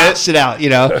up a bit. Class it out,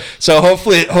 So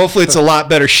hopefully it's a lot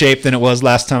better shape than it was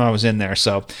last time I was in there.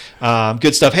 So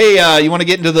good stuff. Hey, you want to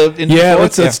get into the Yeah,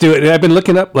 fourth? let's do it. I've been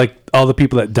looking up like all the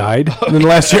people that died in the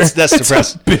last year. That's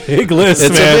depressing. It's a big list.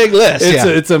 It's a man. big list, yeah.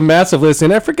 It's a massive list,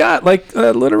 and I forgot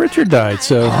Little Richard died.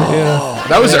 So yeah,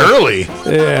 That was early.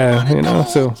 yeah,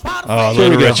 So Oh, here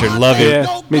we Little go. Richard, love you,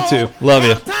 Yeah, me too. love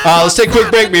you. Let's take a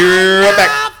quick break. Be right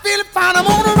back. feel it fine. I'm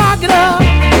gonna rock it up.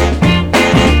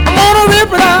 I'm gonna rip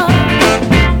it up.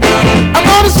 I'm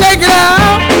gonna shake it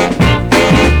up.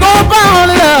 Gonna ball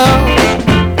it up.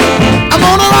 I'm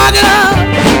gonna rock it up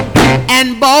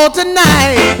and ball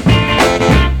tonight.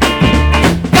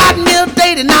 Got me a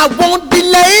date and I won't be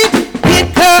late.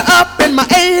 Pick her up in my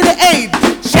 88.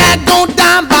 Shag gon'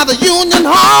 dine by the Union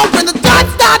Hall. When the dots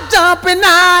start jumping,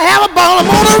 I have a ball. I'm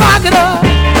gonna rock it up.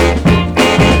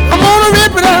 I'm gonna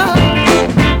rip it up.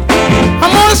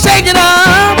 I'm gonna shake it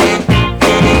up.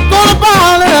 Gonna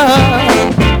ball it up.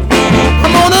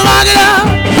 I'm gonna rock it up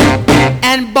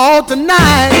and ball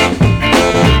tonight.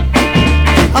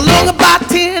 Along about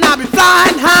 10, I'll be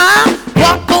flying high.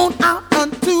 Walk on out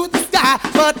unto the sky.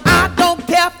 But I don't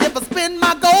care if I spend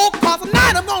my gold. Cause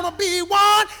tonight I'm gonna be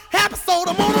one happy soul.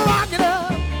 I'm gonna rock it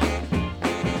up.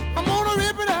 I'm gonna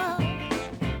rip it up.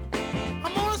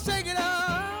 I'm gonna shake it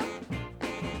up.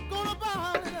 Gonna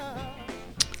ball it up.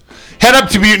 Head up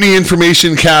to Mutiny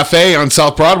Information Cafe on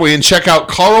South Broadway and check out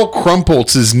Carl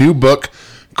Krumpholtz's new book,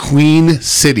 Queen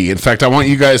City. In fact, I want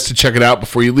you guys to check it out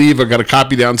before you leave. I've got a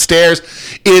copy downstairs.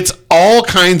 It's all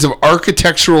kinds of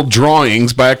architectural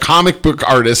drawings by a comic book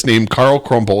artist named Carl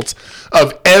Krumpholtz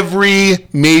of every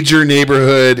major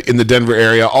neighborhood in the Denver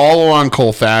area, all along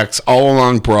Colfax, all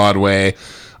along Broadway,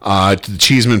 to the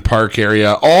Cheeseman Park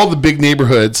area, all the big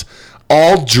neighborhoods,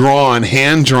 all drawn,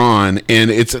 hand-drawn, and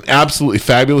it's an absolutely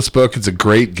fabulous book. It's a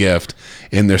great gift,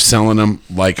 and they're selling them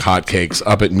like hotcakes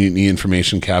up at Mutiny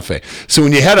Information Cafe. So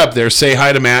when you head up there, say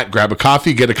hi to Matt, grab a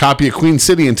coffee, get a copy of Queen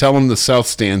City, and tell him the South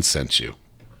Stand sent you.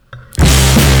 I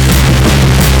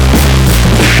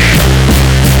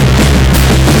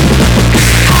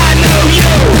know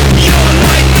you're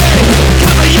like me.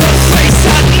 Cover your face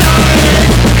at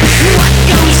night. What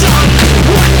goes on?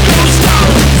 What goes down?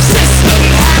 System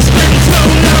has been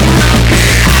thrown around.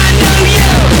 I know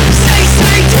you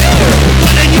say do,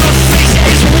 but in your face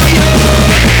is weird.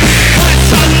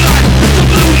 It's unlike the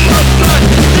bloom of blood.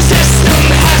 The system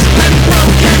has been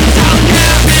broken down.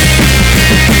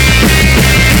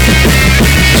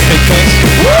 Big face.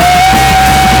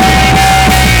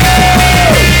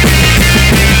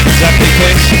 Is that Big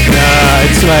face?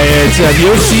 It's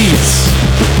Yoshi's.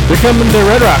 They're coming to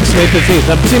Red Rocks May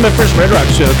 15th. I'm seeing my first Red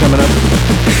Rocks show coming up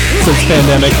since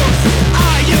pandemic.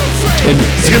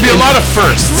 It's going to be a lot of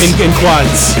firsts. In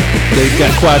quads. They've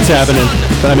got quads happening,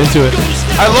 but I'm into it.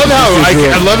 I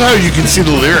love how you can see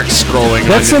the lyrics scrolling.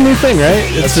 That's a new thing, right?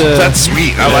 That's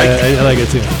sweet. I like it. I like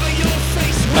it too.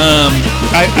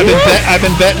 I've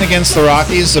been betting against the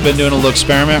Rockies. I've been doing a little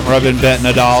experiment where I've been betting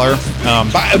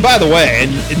 $1. By the way,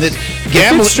 and the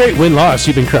gambling Straight win-loss,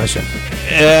 you've been crushing.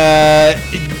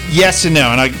 yes and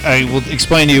no, and I will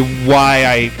explain to you why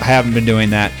I haven't been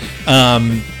doing that.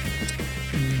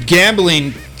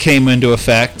 Gambling came into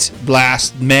effect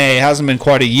last May. It hasn't been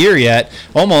quite a year yet,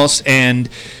 almost, and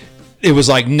it was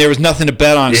like there was nothing to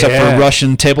bet on except for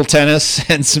Russian table tennis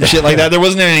and some shit like that. There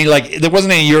wasn't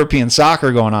any European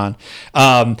soccer going on.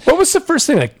 What was the first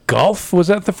thing? Like golf? Was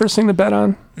that the first thing to bet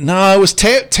on? No, it was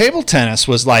table tennis.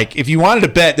 Was like if you wanted to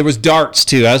bet, there was darts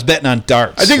too. I was betting on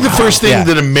darts. I think the first thing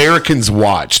that Americans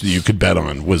watched that you could bet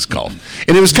on was golf,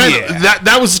 and it was kind of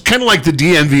that was kind of like the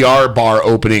DNVR bar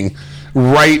opening,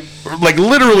 right? Like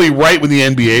literally right when the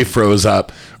NBA froze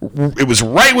up. It was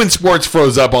right when sports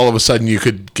froze up. All of a sudden, you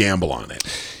could gamble on it.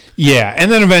 Yeah,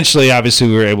 and then eventually, obviously,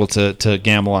 we were able to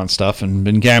gamble on stuff, and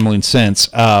been gambling since.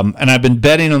 And I've been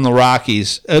betting on the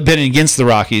Rockies, betting against the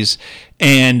Rockies,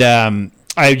 and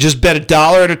I just bet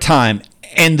 $1 at a time.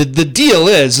 And the deal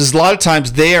is a lot of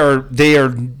times they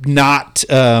are not.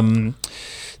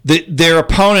 Their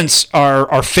opponents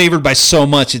are favored by so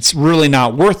much, it's really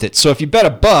not worth it. So if you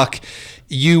bet $1,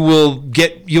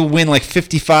 you'll win like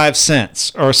 55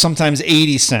 cents or sometimes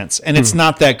 80 cents, and it's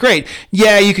not that great.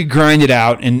 Yeah, you could grind it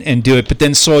out and do it, but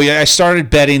then I started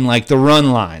betting like the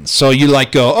run lines. So you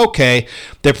like go, okay,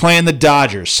 they're playing the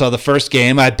Dodgers. So the first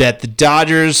game I bet the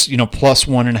Dodgers, plus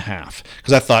 1.5,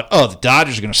 because I thought, the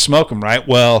Dodgers are going to smoke them, right?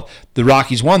 Well, the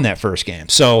Rockies won that first game,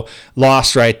 so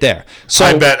lost right there. So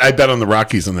I bet on the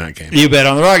Rockies in that game. You bet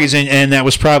on the Rockies, and that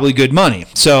was probably good money.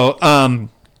 So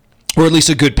or at least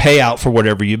a good payout for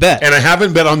whatever you bet. And I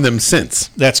haven't bet on them since.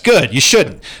 That's good. You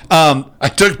shouldn't. I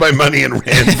took my money and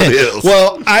ran for the hills.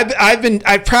 Well,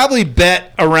 I've probably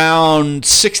bet around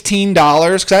 $16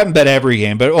 because I haven't bet every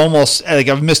game, but almost like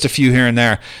I've missed a few here and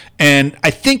there. And I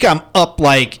think I'm up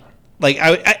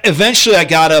eventually I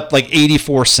got up like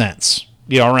 84 cents.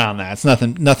 Around that. It's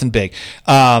nothing big.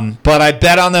 But I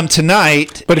bet on them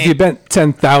tonight. But if you bet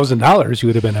 $10,000, you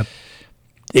would have been up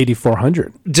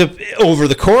 8,400. Over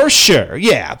the course, sure,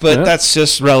 yeah, but Yeah. that's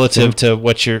just relative to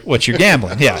what you're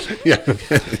gambling. Yeah. Yeah.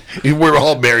 We're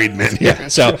all married men. Yeah.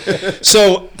 So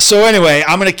anyway,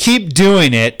 I'm gonna keep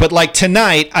doing it, but like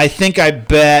tonight, I think I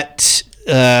bet.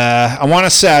 I want to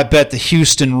say I bet the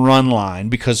Houston run line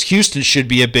because Houston should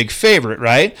be a big favorite,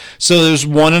 right? So there's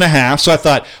 1.5. So I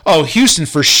thought, oh, Houston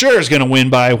for sure is going to win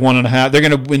by 1.5. They're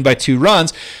going to win by 2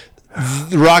 runs.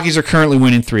 The Rockies are currently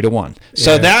winning 3-1.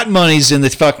 So that money's in the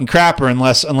fucking crapper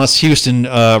unless Houston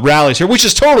rallies here, which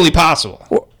is totally possible.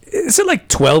 Well, is it like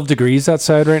 12 degrees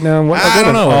outside right now? What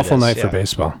don't know an what it awful is, night yeah. for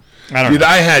baseball. I don't Dude, know.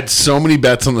 I had so many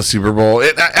bets on the Super Bowl.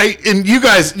 And you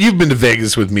guys, you've been to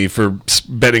Vegas with me for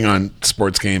betting on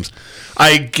sports games.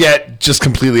 I get just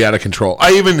completely out of control.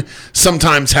 I even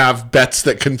sometimes have bets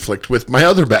that conflict with my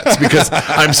other bets because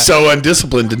I'm so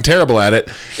undisciplined and terrible at it.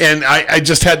 And I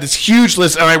just had this huge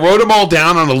list, and I wrote them all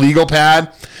down on a legal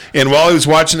pad. And while I was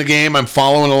watching the game, I'm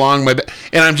following along and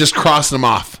I'm just crossing them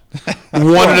off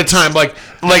one at a time, like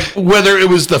whether it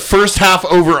was the first half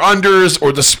over unders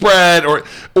or the spread or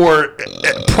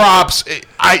props,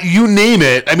 you name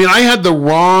it. I mean, I had the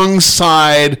wrong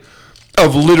side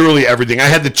of literally everything. I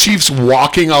had the Chiefs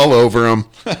walking all over them.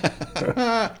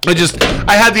 I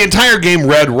had the entire game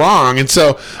read wrong, and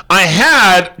so I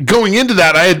had going into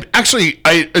that. I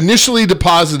initially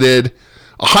deposited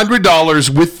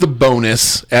 $100 with the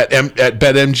bonus at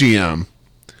BetMGM,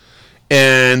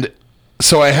 and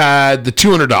so I had the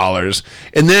 $200,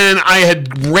 and then I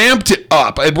had ramped it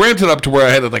up. I had ramped it up to where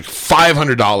I had like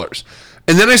 $500,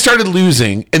 and then I started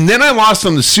losing, and then I lost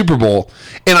on the Super Bowl,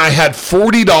 and I had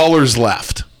 $40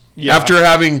 left after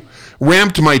having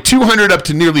ramped my $200 up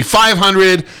to nearly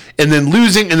 $500, and then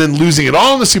losing it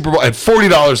all in the Super Bowl. I had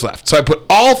 $40 left, so I put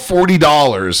all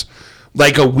 $40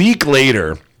 like a week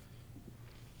later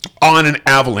on an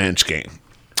Avalanche game.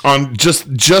 On just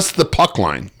the puck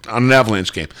line on an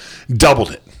Avalanche game. Doubled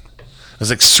it. I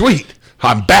was like, sweet.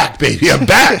 I'm back, baby. I'm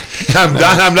back.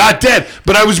 I'm not dead.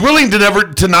 But I was willing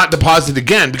to not deposit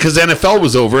again because NFL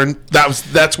was over, and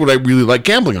that's what I really like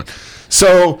gambling on.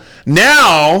 So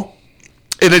now,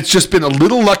 and it's just been a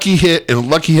little lucky hit and a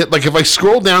lucky hit. Like if I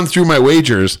scroll down through my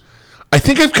wagers, I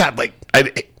think I've got like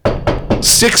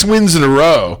 6 wins in a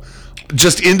row.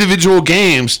 Just individual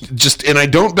games, and I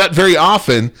don't bet very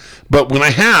often, but when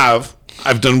I have,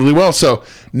 I've done really well. So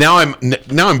now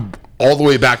I'm all the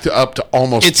way back up to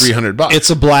almost $300. It's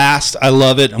a blast. I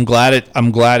love it. I'm glad it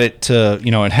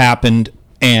it happened,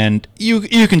 and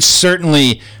you can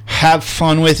certainly have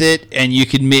fun with it, and you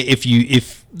can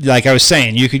if like I was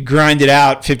saying, you could grind it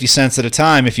out 50 cents at a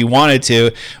time if you wanted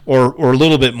to, or a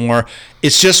little bit more.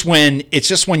 It's just when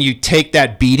you take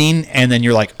that beating and then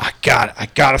you're like, I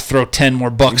gotta throw 10 more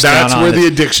bucks down on it. That's where the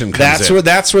addiction comes in.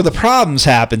 That's where the problems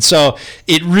happen. So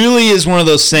it really is one of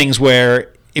those things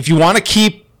where if you want to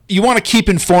keep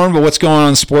informed of what's going on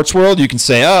in the sports world, you can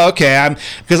say, "Oh, okay."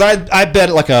 Because I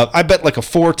bet like a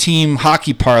 4-team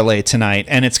hockey parlay tonight,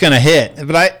 and it's going to hit.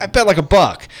 But I bet like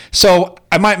 $1. So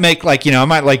I might make $8. Yeah,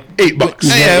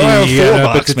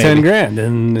 $4 to maybe. $10,000,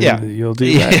 and you'll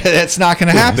do that. Yeah, that's not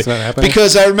going to happen. It's not happening.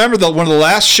 Because I remember one of the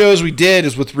last shows we did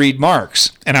is with Reed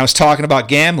Marks, and I was talking about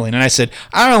gambling, and I said,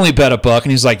 "I only bet $1,"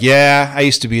 and he's like, "Yeah, I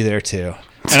used to be there too."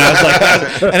 And I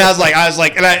was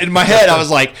like, in my head, I was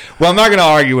like, well, I'm not going to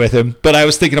argue with him. But I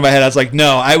was thinking in my head, I was like,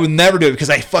 no, I would never do it because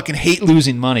I fucking hate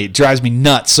losing money. It drives me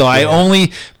nuts. So I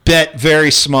only bet very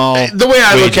small. The way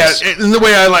I look wages. at it, and the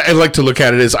way I like to look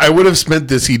at it is, I would have spent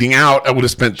this eating out. I would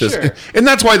have spent this, and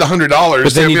that's why the $100.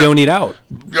 But then you don't eat out.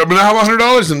 I'm gonna have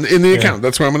 $100 in the account.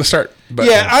 That's where I'm gonna start. But,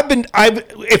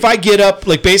 if I get up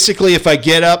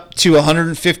to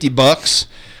 $150.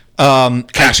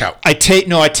 Cash out. I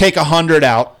take 100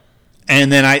 out,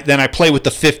 and then I play with the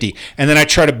 50, and then I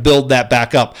try to build that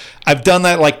back up. I've done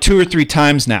that like 2 or 3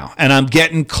 times now, and I'm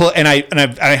getting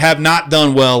I have not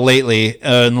done well lately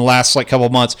in the last like couple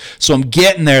of months. So I'm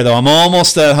getting there though. I'm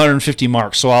almost at 150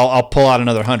 mark. So I'll pull out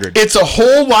another 100. It's a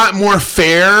whole lot more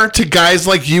fair to guys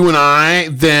like you and I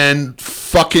than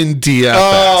fucking DFS.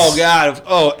 Oh God!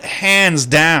 Oh, hands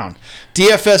down.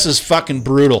 DFS is fucking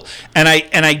brutal, and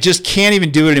I just can't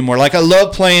even do it anymore. Like I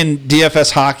love playing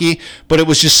DFS hockey, but it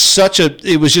was just such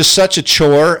a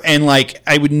chore, and like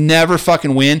I would never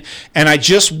fucking win. And I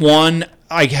just won.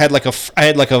 I had like a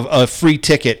free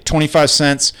ticket, 25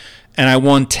 cents, and I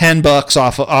won $10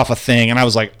 off a thing, and I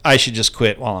was like, I should just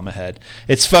quit while I'm ahead.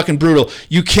 It's fucking brutal.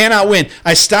 You cannot win.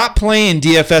 I stopped playing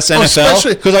DFS NFL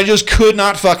because I just could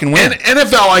not fucking win. And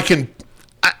NFL,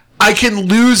 I can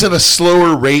lose at a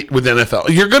slower rate with NFL.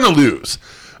 You're going to lose,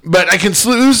 but I can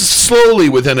lose slowly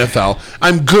with NFL.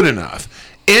 I'm good enough.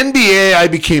 NBA, I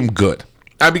became good.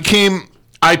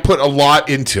 I put a lot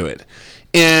into it.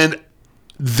 And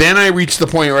then I reached the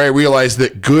point where I realized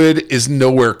that good is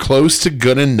nowhere close to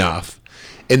good enough.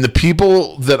 And the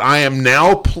people that I am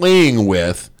now playing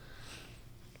with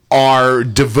are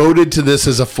devoted to this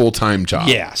as a full-time job.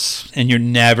 Yes, and you're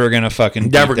never gonna fucking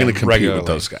Never beat going to them compete regularly. with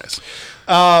those guys.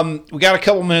 We got a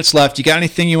couple minutes left. You got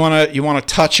anything you wanna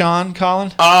touch on,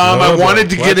 Colin? I wanted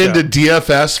to get Watch into out.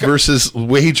 DFS versus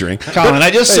wagering. Colin, I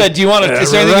just said, do you want to?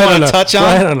 Is there anything you want to touch on?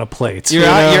 Right on a plate. You're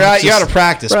out of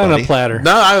practice, Right on buddy. a platter.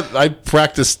 No, I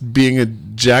practiced being a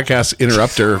jackass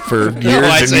interrupter for years No,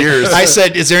 I and said- years. I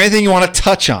said, is there anything you want to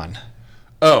touch on?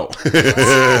 Oh.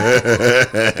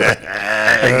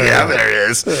 Yeah, there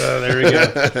is. There we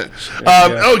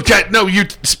go. Okay, no,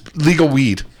 legal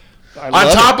weed. On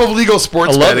love top of legal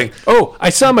sports love betting. it. Oh,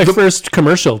 I saw my first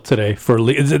commercial today for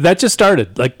that just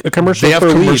started, like a commercial They have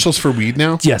for commercials for weed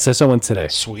now? weed. Yes, I saw one today.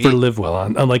 Sweet. For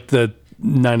LiveWell on like the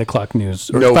 9 o'clock news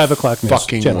or No 5 o'clock news.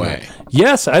 fucking channel. way.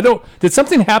 Yes, I don't. Did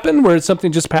something happen where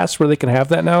something just passed where they can have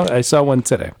that now? I saw one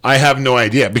today. I have no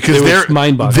idea because It was there,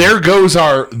 mind-boggling.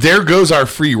 there goes our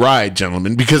free ride,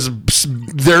 gentlemen. Because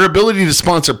their ability to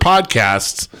sponsor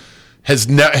podcasts has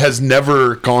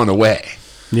never gone away.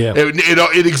 Yeah.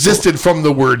 It existed from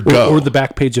the word go. Or the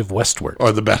back page of Westward.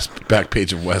 Or the best back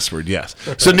page of Westward, yes.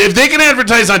 So if they can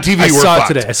advertise on TV, I we're saw it fucked.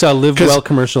 today. I saw a Live 'Cause Well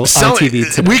commercial on TV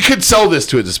today. We could sell this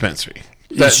to a dispensary.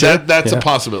 That's Yeah. a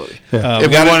possibility. We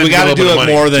If got wanted to get a little do bit of it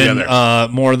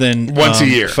money more than Once a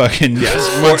year. Fucking Yes.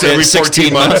 Once every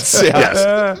 14 months.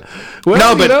 Yes. Well,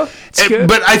 No, you but know, it's good.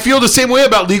 but I feel the same way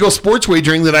about legal sports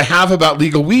wagering that I have about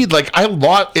legal weed. Like I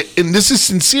lost, and this is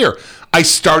sincere. I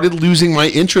started losing my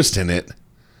interest in it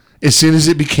as soon as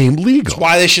it became legal.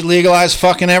 Why they should legalize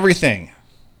fucking everything?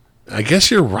 I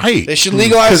guess you're right. They should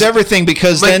legalize everything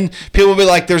because like- then people will be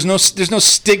like, "There's no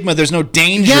stigma, there's no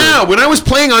danger." Yeah, when I was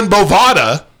playing on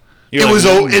Bovada, You're it like, was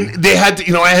and they had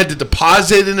to, I had to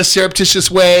deposit in a surreptitious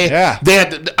way. Yeah. They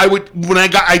had to,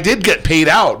 I did get paid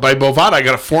out by Bovada. I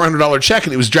got a $400 check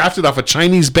and it was drafted off a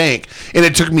Chinese bank and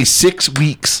it took me 6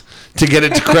 weeks to get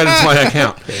it to credit to my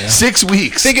account. 6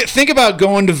 weeks. Think about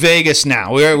going to Vegas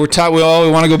now. We're taught we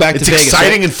want to go back It's to Vegas.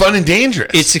 exciting right? and fun and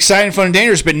dangerous. It's exciting, fun, and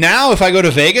dangerous. But now, if I go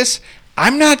to Vegas,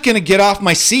 I'm not going to get off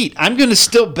my seat. I'm going to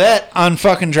still bet on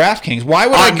fucking DraftKings. Why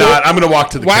would I'm not. I'm going to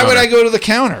walk to the Why counter. would I go to the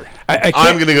counter? I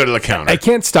I'm going to go to the counter. I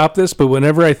can't stop this, but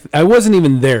whenever I wasn't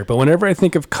even there, but whenever I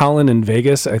think of Colin in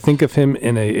Vegas, I think of him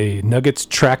in a Nuggets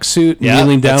tracksuit, Yeah,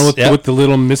 kneeling down that's- with the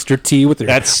little Mr. T with your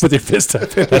fist up.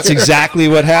 That's exactly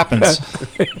what happens.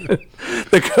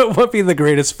 That might be the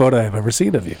greatest photo I've ever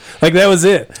seen of you. Like that was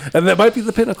it, and that might be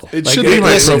the pinnacle. It Like, should be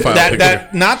my Listen, profile that picture.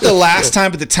 not the last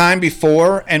time, but the time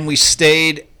before, and we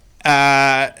stayed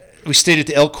at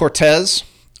the El Cortez.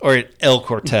 Or at El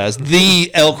Cortez. The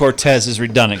El Cortez is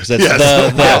redundant because that's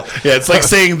Yes. Yeah, it's like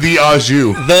saying the au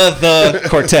jus. the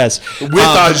Cortez. With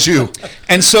au jus.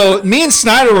 And so me and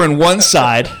Snyder were on one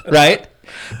side, right?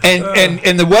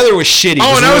 And the weather was shitty.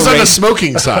 Oh, and I was on the rain. smoking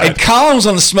And side. Colin was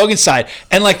on the smoking side,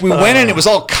 and like we went in, it was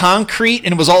all concrete,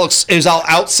 and it was all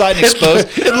outside and exposed.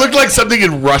 It looked like something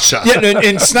in Russia. Yeah,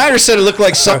 and Snyder said it looked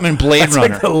like something in Blade That's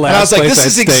like Runner. the And I was last like, place this I'd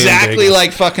is stay in exactly Vegas.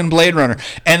 like fucking Blade Runner.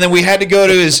 And then we had to go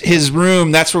to his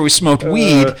room. That's where we smoked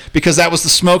weed because that was the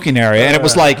smoking area. And it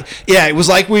was like, it was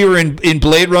like we were in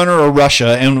Blade Runner or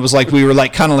Russia, and it was like we were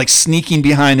like kind of like sneaking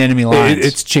behind enemy lines.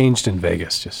 It's changed in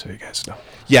Vegas, just so you guys know.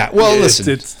 yeah. Well, listen.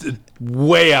 It's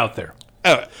way out there.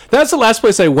 Oh, That's the last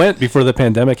place I went before the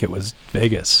pandemic. It was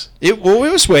Vegas. it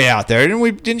was way out there.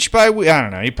 Didn't you buy weed? I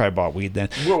don't know. You probably bought weed then.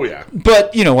 Where we at?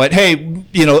 But you know what? Hey,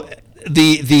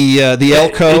 the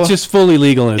Elko. It's just fully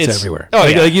legal and it's It's- everywhere. oh,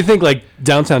 like, yeah. like you think like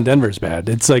downtown Denver's bad.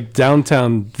 It's like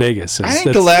downtown Vegas. I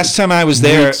think the last time I was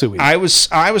there, weeks a week. I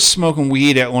was smoking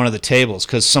weed at one of the tables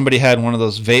because somebody had one of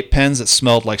those vape pens that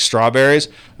smelled like strawberries,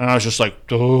 and I was just like,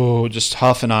 just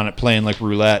huffing on it, playing like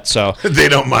roulette. So They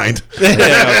don't mind. I don't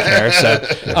care.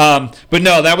 So, but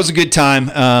no, that was a good time.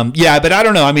 Yeah, but I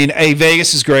don't know. I mean,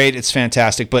 Vegas is great. It's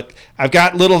fantastic, but I've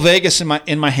got little Vegas in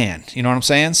my hand. You know what I'm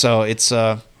saying? So it's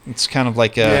kind of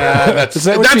like That's Is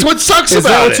that what you- what sucks Is about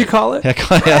that what it. you call it? yeah,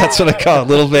 that's what I call it,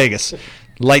 little Vegas.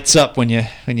 Lights up when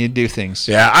you do things.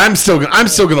 Yeah, I'm still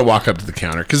gonna walk up to the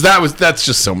counter because that's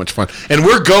just so much fun, and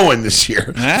we're going this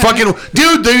year. Ah. Fucking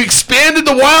dude, they expanded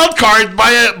the wild card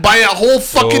by a whole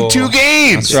fucking 2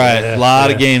 games. That's right. A lot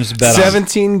of games to bet on.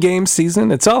 17 game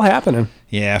season. It's all happening.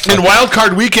 Yeah. fuck And wild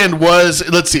card weekend was,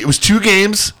 let's see, it was 2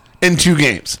 games and 2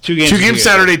 games. 2 games Two this games weekend.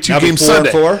 Saturday, 2 Now be games 4 and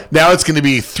Sunday. 4? Now it's going to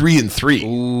be 3 and 3.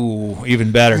 Ooh,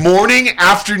 even better. Morning,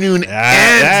 afternoon, and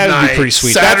That would night. be pretty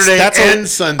sweet. Saturday That's and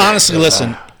Sunday. Honestly,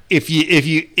 listen, if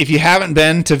you haven't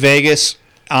been to Vegas,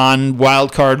 on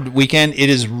Wild Card weekend, it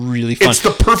is really fun. It's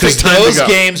the perfect 'Cause time to those go.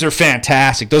 games are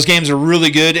fantastic. Those games are really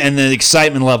good, and the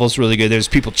excitement level is really good. There's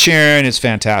people cheering. It's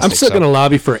fantastic. I'm still going to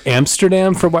lobby for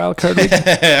Amsterdam for Wild Card week.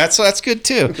 That's good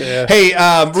too. Hey,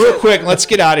 real quick, let's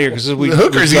get out of here because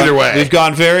Hookers either way. We've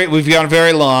gone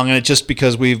very long, and it's just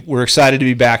because we're excited to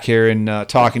be back here and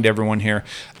talking to everyone here.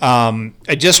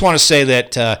 I just want to say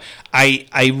that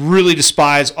I really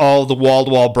despise all the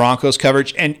wall-to-wall Broncos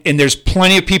coverage, and there's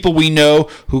plenty of people we know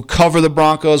who cover the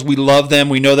Broncos. We love them.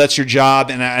 We know that's your job,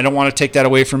 and I don't want to take that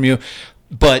away from you,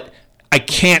 but I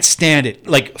can't stand it.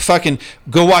 Like, fucking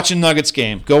go watch a Nuggets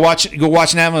game. Go watch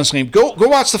an Avalanche game. Go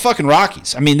watch the fucking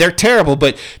Rockies. I mean, they're terrible,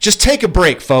 but just take a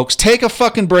break, folks. Take a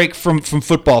fucking break from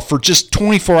football for just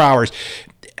 24 hours.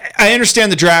 I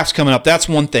understand the draft's coming up. That's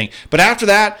one thing. But after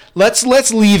that, let's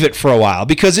leave it for a while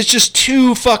because it's just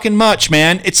too fucking much,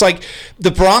 man. It's like the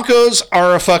Broncos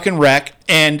are a fucking wreck,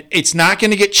 and it's not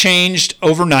going to get changed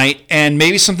overnight, and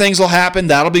maybe some things will happen.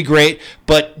 That'll be great.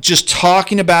 But just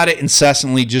talking about it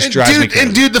incessantly just drives me crazy.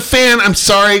 And dude, the fan, I'm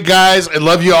sorry, guys. I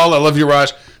love you all. I love you,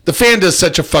 Raj. The fan does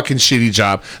such a fucking shitty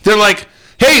job. They're like,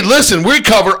 hey, listen, we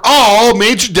cover all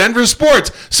major Denver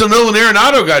sports. So Nolan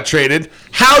Arenado got traded.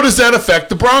 How does that affect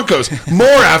the Broncos? More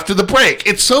after the break.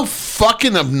 It's so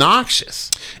fucking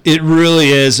obnoxious. It really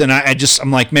is, and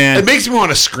I'm like, man. It makes me want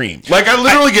to scream. Like, I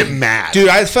literally get mad. Dude,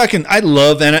 I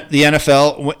love the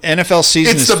NFL. NFL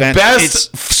season It's is the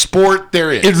fantastic. best sport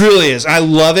there is. It really is. I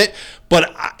love it,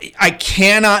 but I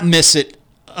cannot miss it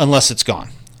unless it's gone.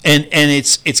 And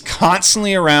it's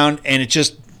constantly around, and it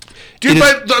just... Dude, it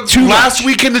but is too last much.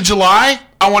 weekend of July,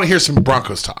 I want to hear some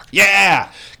Broncos talk.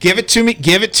 Yeah. Give it to me.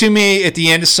 Give it to me at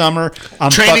the end of summer.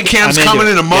 Training camp's I'm into coming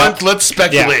it. in a month. Yeah. Let's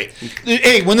speculate. Yeah.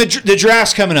 Hey, when the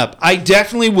draft's coming up, I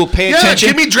definitely will pay Yeah, attention.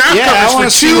 give me draft I coverage wanna for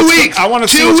see 2 what's weeks. I want to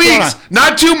see 2 what's going weeks, on.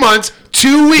 not 2 months.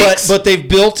 2 weeks. But they've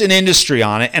built an industry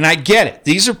on it, and I get it.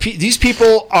 These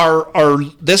people are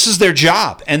this is their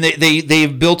job, and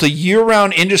they've built a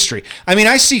year-round industry. I mean,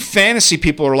 I see fantasy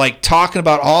people are like talking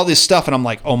about all this stuff, and I'm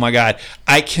like, oh my god,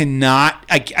 I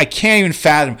can't even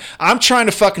fathom. I'm trying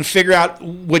to fucking figure out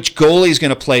which goalie is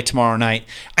going to play tomorrow night.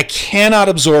 I cannot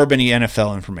absorb any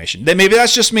NFL information. Maybe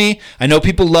that's just me. I know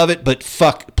people love it, but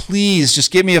fuck, please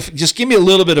just give me a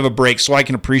little bit of a break so I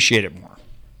can appreciate it more.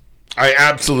 I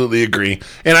absolutely agree.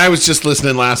 And I was just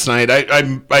listening last night.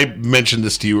 I mentioned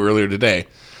this to you earlier today.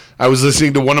 I was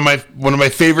listening to one of my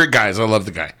favorite guys. I love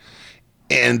the guy.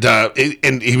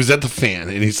 And he was at the Fan,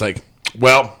 and he's like,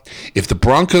 well, if the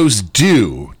Broncos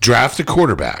do draft a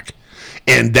quarterback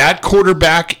and that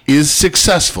quarterback is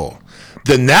successful,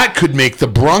 then that could make the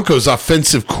Broncos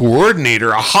offensive coordinator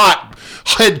a hot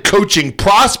head coaching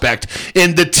prospect,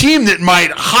 and the team that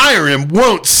might hire him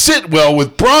won't sit well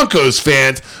with Broncos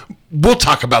fans. We'll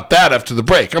talk about that after the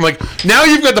break. I'm like, now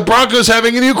you've got the Broncos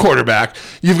having a new quarterback.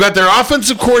 You've got their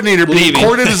offensive coordinator being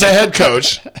courted as a head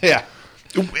coach. Yeah.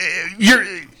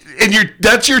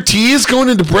 That's your tease going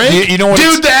into break? You know what?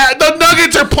 Dude, the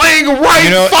Nuggets are playing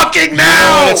right fucking now. You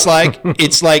know what it's like?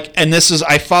 It's like, and this is,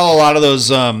 I follow a lot of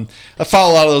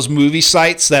those movie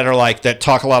sites that are like, that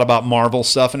talk a lot about Marvel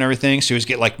stuff and everything. So you always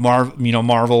get like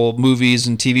Marvel movies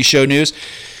and TV show news.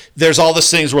 There's all these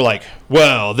things where like,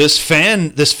 well, this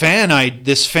fan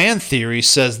theory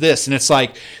says this, and it's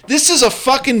like, this is a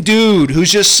fucking dude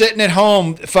who's just sitting at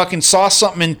home, fucking saw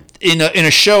something in a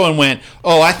show and went,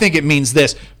 oh, I think it means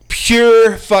this.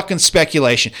 Pure fucking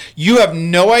speculation. You have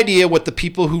no idea what the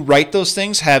people who write those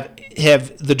things have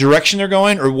the direction they're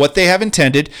going or what they have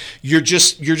intended. You're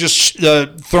just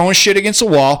throwing shit against the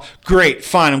wall. Great,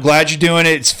 fine. I'm glad you're doing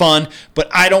it. It's fun, but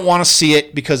I don't want to see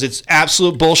it because it's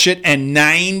absolute bullshit, and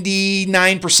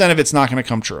 99% of it's not going to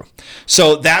come true.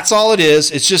 So that's all it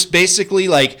is. It's just basically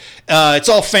like it's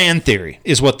all fan theory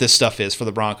is what this stuff is for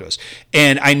the Broncos.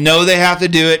 And I know they have to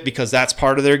do it because that's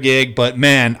part of their gig, but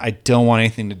man, I don't want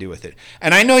anything to do with it.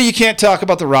 And I know you can't talk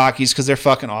about the Rockies because they're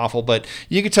fucking awful, but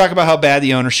you could talk about how bad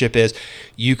the ownership is.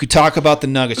 You could talk about the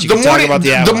Nuggets. You could talk about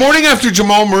the Avalanche. The morning after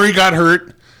Jamal Murray got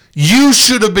hurt, you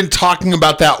should have been talking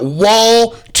about that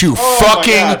wall to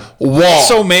fucking wall.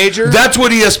 So major. That's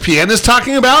what ESPN is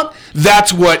talking about.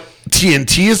 That's what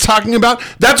TNT is talking about.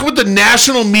 That's what the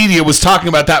national media was talking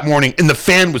about that morning, and the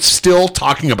Fan was still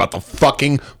talking about the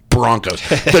fucking Broncos.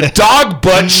 The dog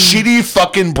butt shitty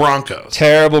fucking Broncos.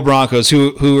 Terrible Broncos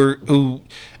who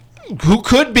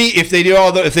could be, if they do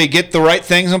if they get the right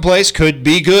things in place, could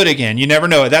be good again. You never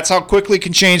know. That's how quickly it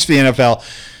can change for the NFL.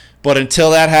 But until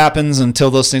that happens,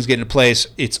 until those things get into place,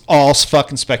 it's all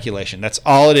fucking speculation. That's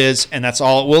all it is, and that's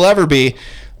all it will ever be.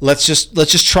 Let's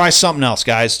just try something else,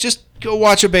 guys. Just go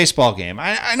watch a baseball game.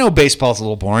 I know baseball's a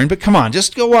little boring, but come on,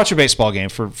 just go watch a baseball game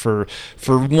for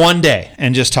one day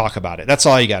and just talk about it. That's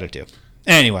all you got to do.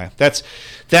 Anyway, that's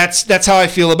how I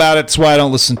feel about it. That's why I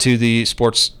don't listen to the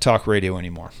sports talk radio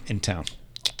anymore in town.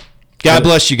 God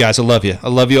bless you guys. I love you. I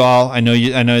love you all. I know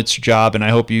it's your job, and I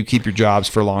hope you keep your jobs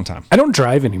for a long time. I don't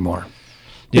drive anymore.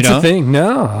 You It's don't? a thing.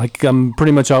 No, like I'm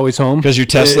pretty much always home Because your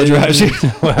Tesla drives you?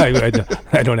 Well,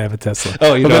 I don't have a Tesla.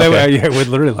 Oh, you But don't? I would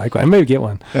literally like one. I may get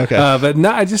one. Okay. But no,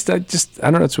 I don't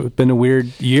know. It's been a weird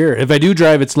year. If I do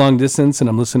drive, it's long distance, and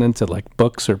I'm listening to like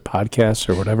books or podcasts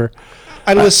or whatever.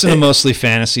 I listen to mostly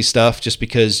fantasy stuff just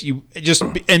because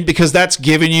because that's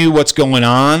giving you what's going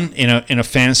on in a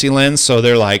fantasy lens. So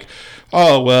they're like,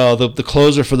 oh well, the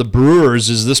closer for the Brewers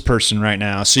is this person right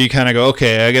now. So you kind of go,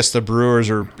 okay, I guess the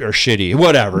Brewers are shitty,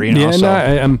 whatever. Yeah, so.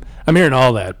 no, I'm hearing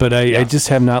all that, but I just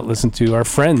have not listened to our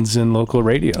friends in local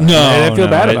radio. No, I feel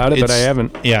no, bad about it, but I it's-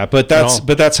 haven't. Yeah, but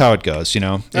that's how it goes, you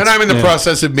know. And I'm in the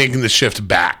process of making the shift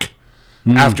back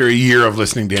after a year of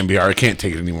listening to NBR. I can't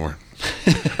take it anymore.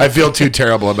 I feel too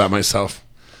terrible about myself.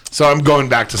 So I'm going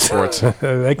back to sports. That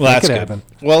Well, could that's good. happen.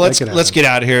 Well, That let's could let's happen. get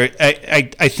out of here.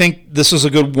 I think this was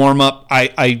a good warm up.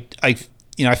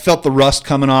 I felt the rust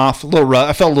coming off.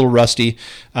 I felt a little rusty.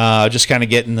 Just kind of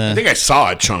getting the. I think I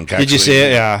saw a chunk, actually. Did you see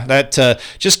it? Yeah, that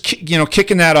just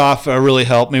kicking that off really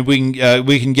helped. Maybe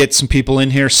we can get some people in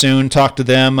here soon. Talk to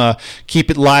them. Keep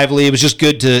it lively. It was just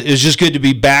good to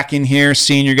be back in here,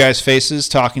 seeing your guys' faces,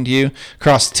 talking to you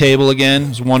across the table again. It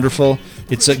was wonderful.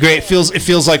 It's great. It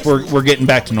feels like we're getting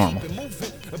back to normal.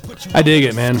 I dig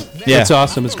it, man. Yeah. It's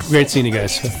awesome. It's great seeing you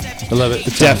guys. I love it.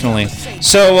 It's Definitely.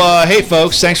 So, hey,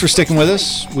 folks, thanks for sticking with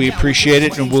us. We appreciate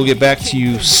it, and we'll get back to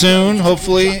you soon,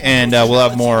 hopefully, and we'll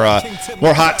have more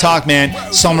hot talk,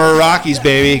 man. Summer Rockies,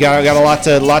 baby. Got a lot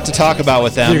to talk about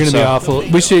with them. They're going to be awful.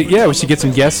 We should get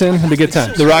some guests in. It'll be a good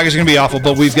time. The Rockies are going to be awful,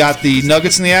 but we've got the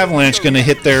Nuggets and the Avalanche going to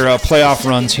hit their playoff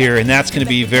runs here, and that's going to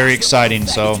be very exciting.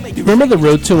 So, Remember the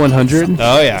Road to 100?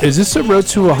 oh yeah, Is this a Road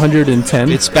to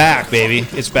 110? it's back, baby.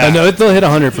 It's back. No, they'll hit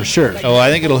 100 for sure. Oh, I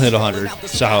think it'll hit 100.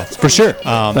 So, For sure.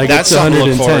 that's it's something to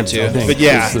look forward 110, I to. think, But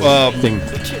yeah, is the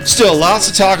thing. still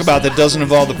lots to talk about that doesn't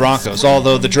involve the Broncos.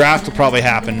 Although the draft will probably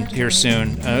happen here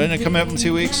soon. Isn't it coming up in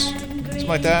 2 weeks? Something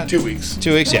like that. 2 weeks.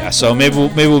 2 weeks, yeah. So maybe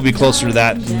we'll be closer to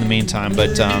that in the meantime.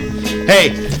 But hey,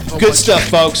 good stuff,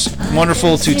 folks.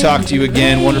 Wonderful to talk to you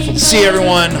again. Wonderful to see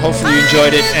everyone. Hopefully you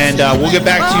enjoyed it, and we'll get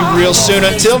back to you real soon.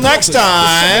 Until next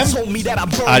time,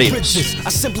 adios.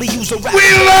 We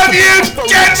love you,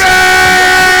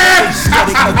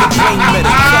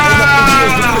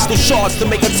 Crystal shards to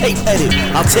make a tape edit.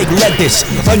 I'll take lettuce,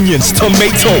 onions,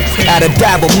 tomato, add a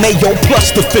dab of mayo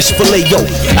plus the fish fillet.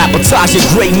 Appetizer,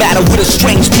 gray matter with a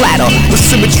strange platter. The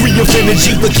symmetry of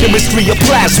energy, the chemistry of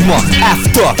plasma.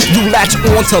 After you latch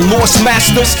on to lost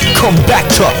masters, come back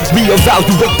to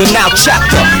reevaluate the now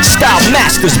chapter. Style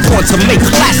masters born to make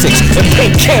classics and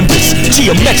paint canvas.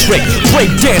 Geometric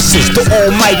break dancers, the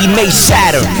almighty made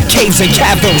Saturn. Caves and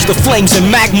caverns, the flames and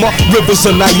magma, rivers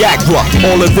of Niagara.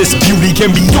 All of this beauty can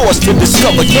be yours to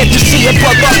discover. Can't you see it,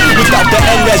 brother? Without the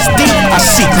LSD, I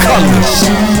see colors.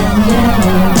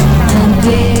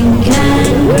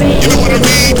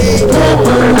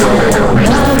 You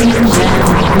know what I mean?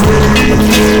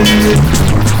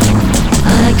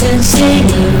 I can see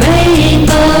the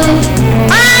rainbow.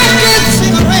 I can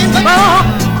see the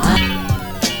rainbow.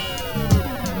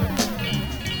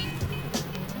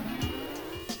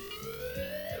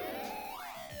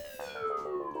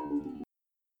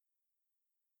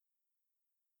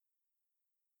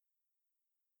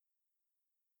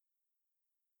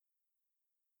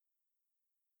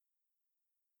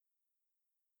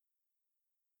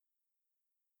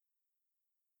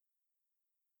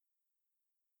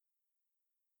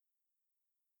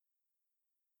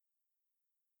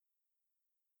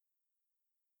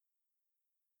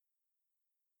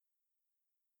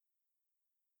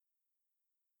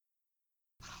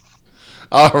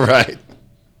 All right.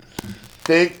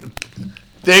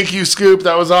 Thank you, Scoop.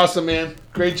 That was awesome, man.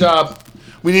 Great job.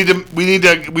 We need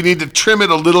to trim it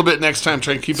a little bit next time.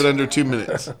 Try and keep it under 2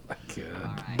 minutes.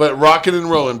 But rocking and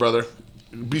rolling, brother.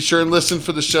 Be sure and listen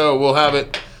for the show. We'll have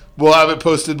it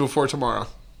posted before tomorrow.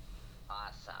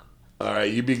 Awesome. All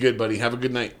right, you be good, buddy. Have a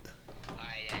good night. All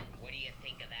right, and what do you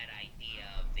think of that idea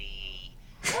of the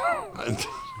new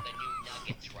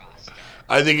Nuggets roster?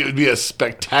 I think it would be a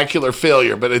spectacular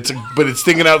failure, but it's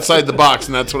thinking outside the box,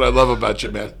 and that's what I love about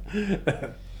you, man.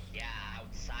 Yeah,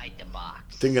 outside the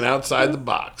box. Thinking outside the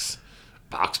box.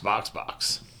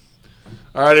 Box.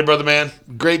 All righty, brother, man.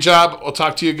 Great job. I'll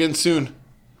talk to you again soon.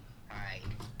 All right.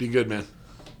 Be good, man.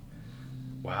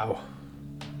 Wow.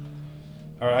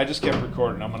 All right, I just kept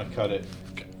recording. I'm gonna cut it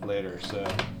later. So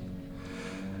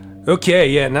Okay,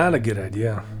 yeah, not a good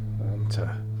idea.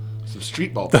 Some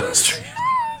street ball players.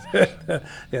 Yeah,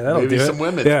 that'll Maybe do it. some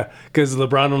women. Yeah, because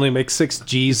LeBron only makes 6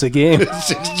 G's a game.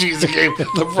 6 G's a game.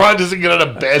 LeBron doesn't get out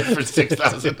of bed for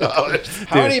 $6,000.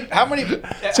 how many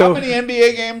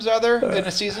NBA games are there in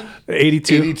a season?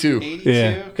 82. 82. 82. Yeah,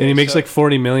 Okay, and he makes so like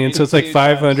 40 million, so it's like 82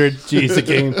 500 G's a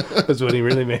game. That's what he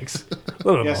really makes. A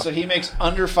little Yeah, more. so he makes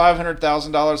under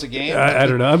 $500,000 a game. I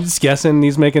don't know. I'm just guessing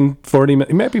he's making 40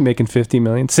 million. He might be making 50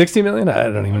 million, 60 million. I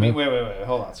don't even know. Wait,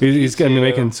 hold on. So He's going to be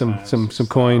 82 making some times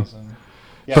coin. 6,000.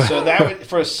 Yeah, so that would,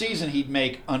 for a season he'd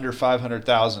make under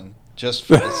 500,000 just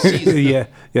for the season. Yeah,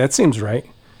 that seems right.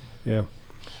 Yeah.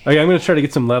 Okay, I'm going to try to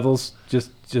get some levels.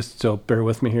 Just so bear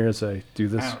with me here as I do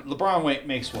this. I don't know, LeBron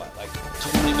makes what, like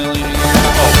 20 million a year?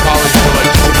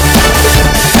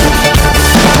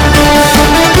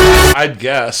 I'd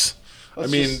guess.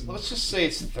 Let's just say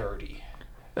it's 30.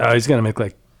 He's going to make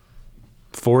like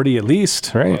 40 at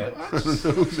least, right?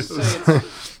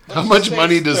 How much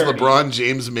money does LeBron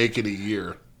James make in a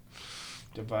year?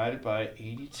 Divided by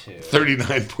 82.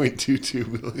 39.22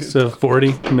 million. So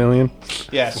 40 million.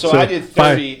 Yeah, so I did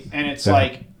 30, and it's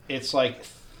like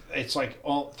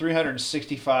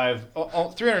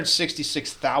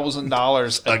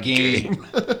 $366,000 a game.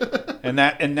 and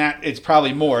that it's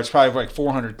probably more. It's probably like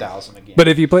 400,000 a game. But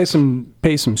if you pay some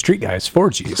street guys 4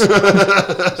 G's.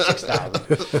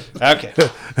 6,000. Okay.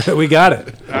 We got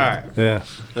it. All right. Yeah.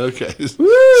 Okay.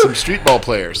 Some street ball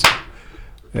players.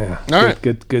 Yeah. All right.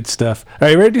 Good stuff. All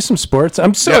right, you ready to do some sports?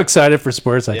 I'm so excited for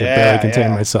sports. I can barely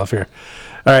contain myself here.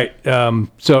 All right.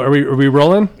 So are we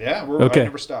rolling? Yeah, I okay.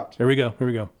 never stopped. Here we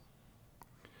go.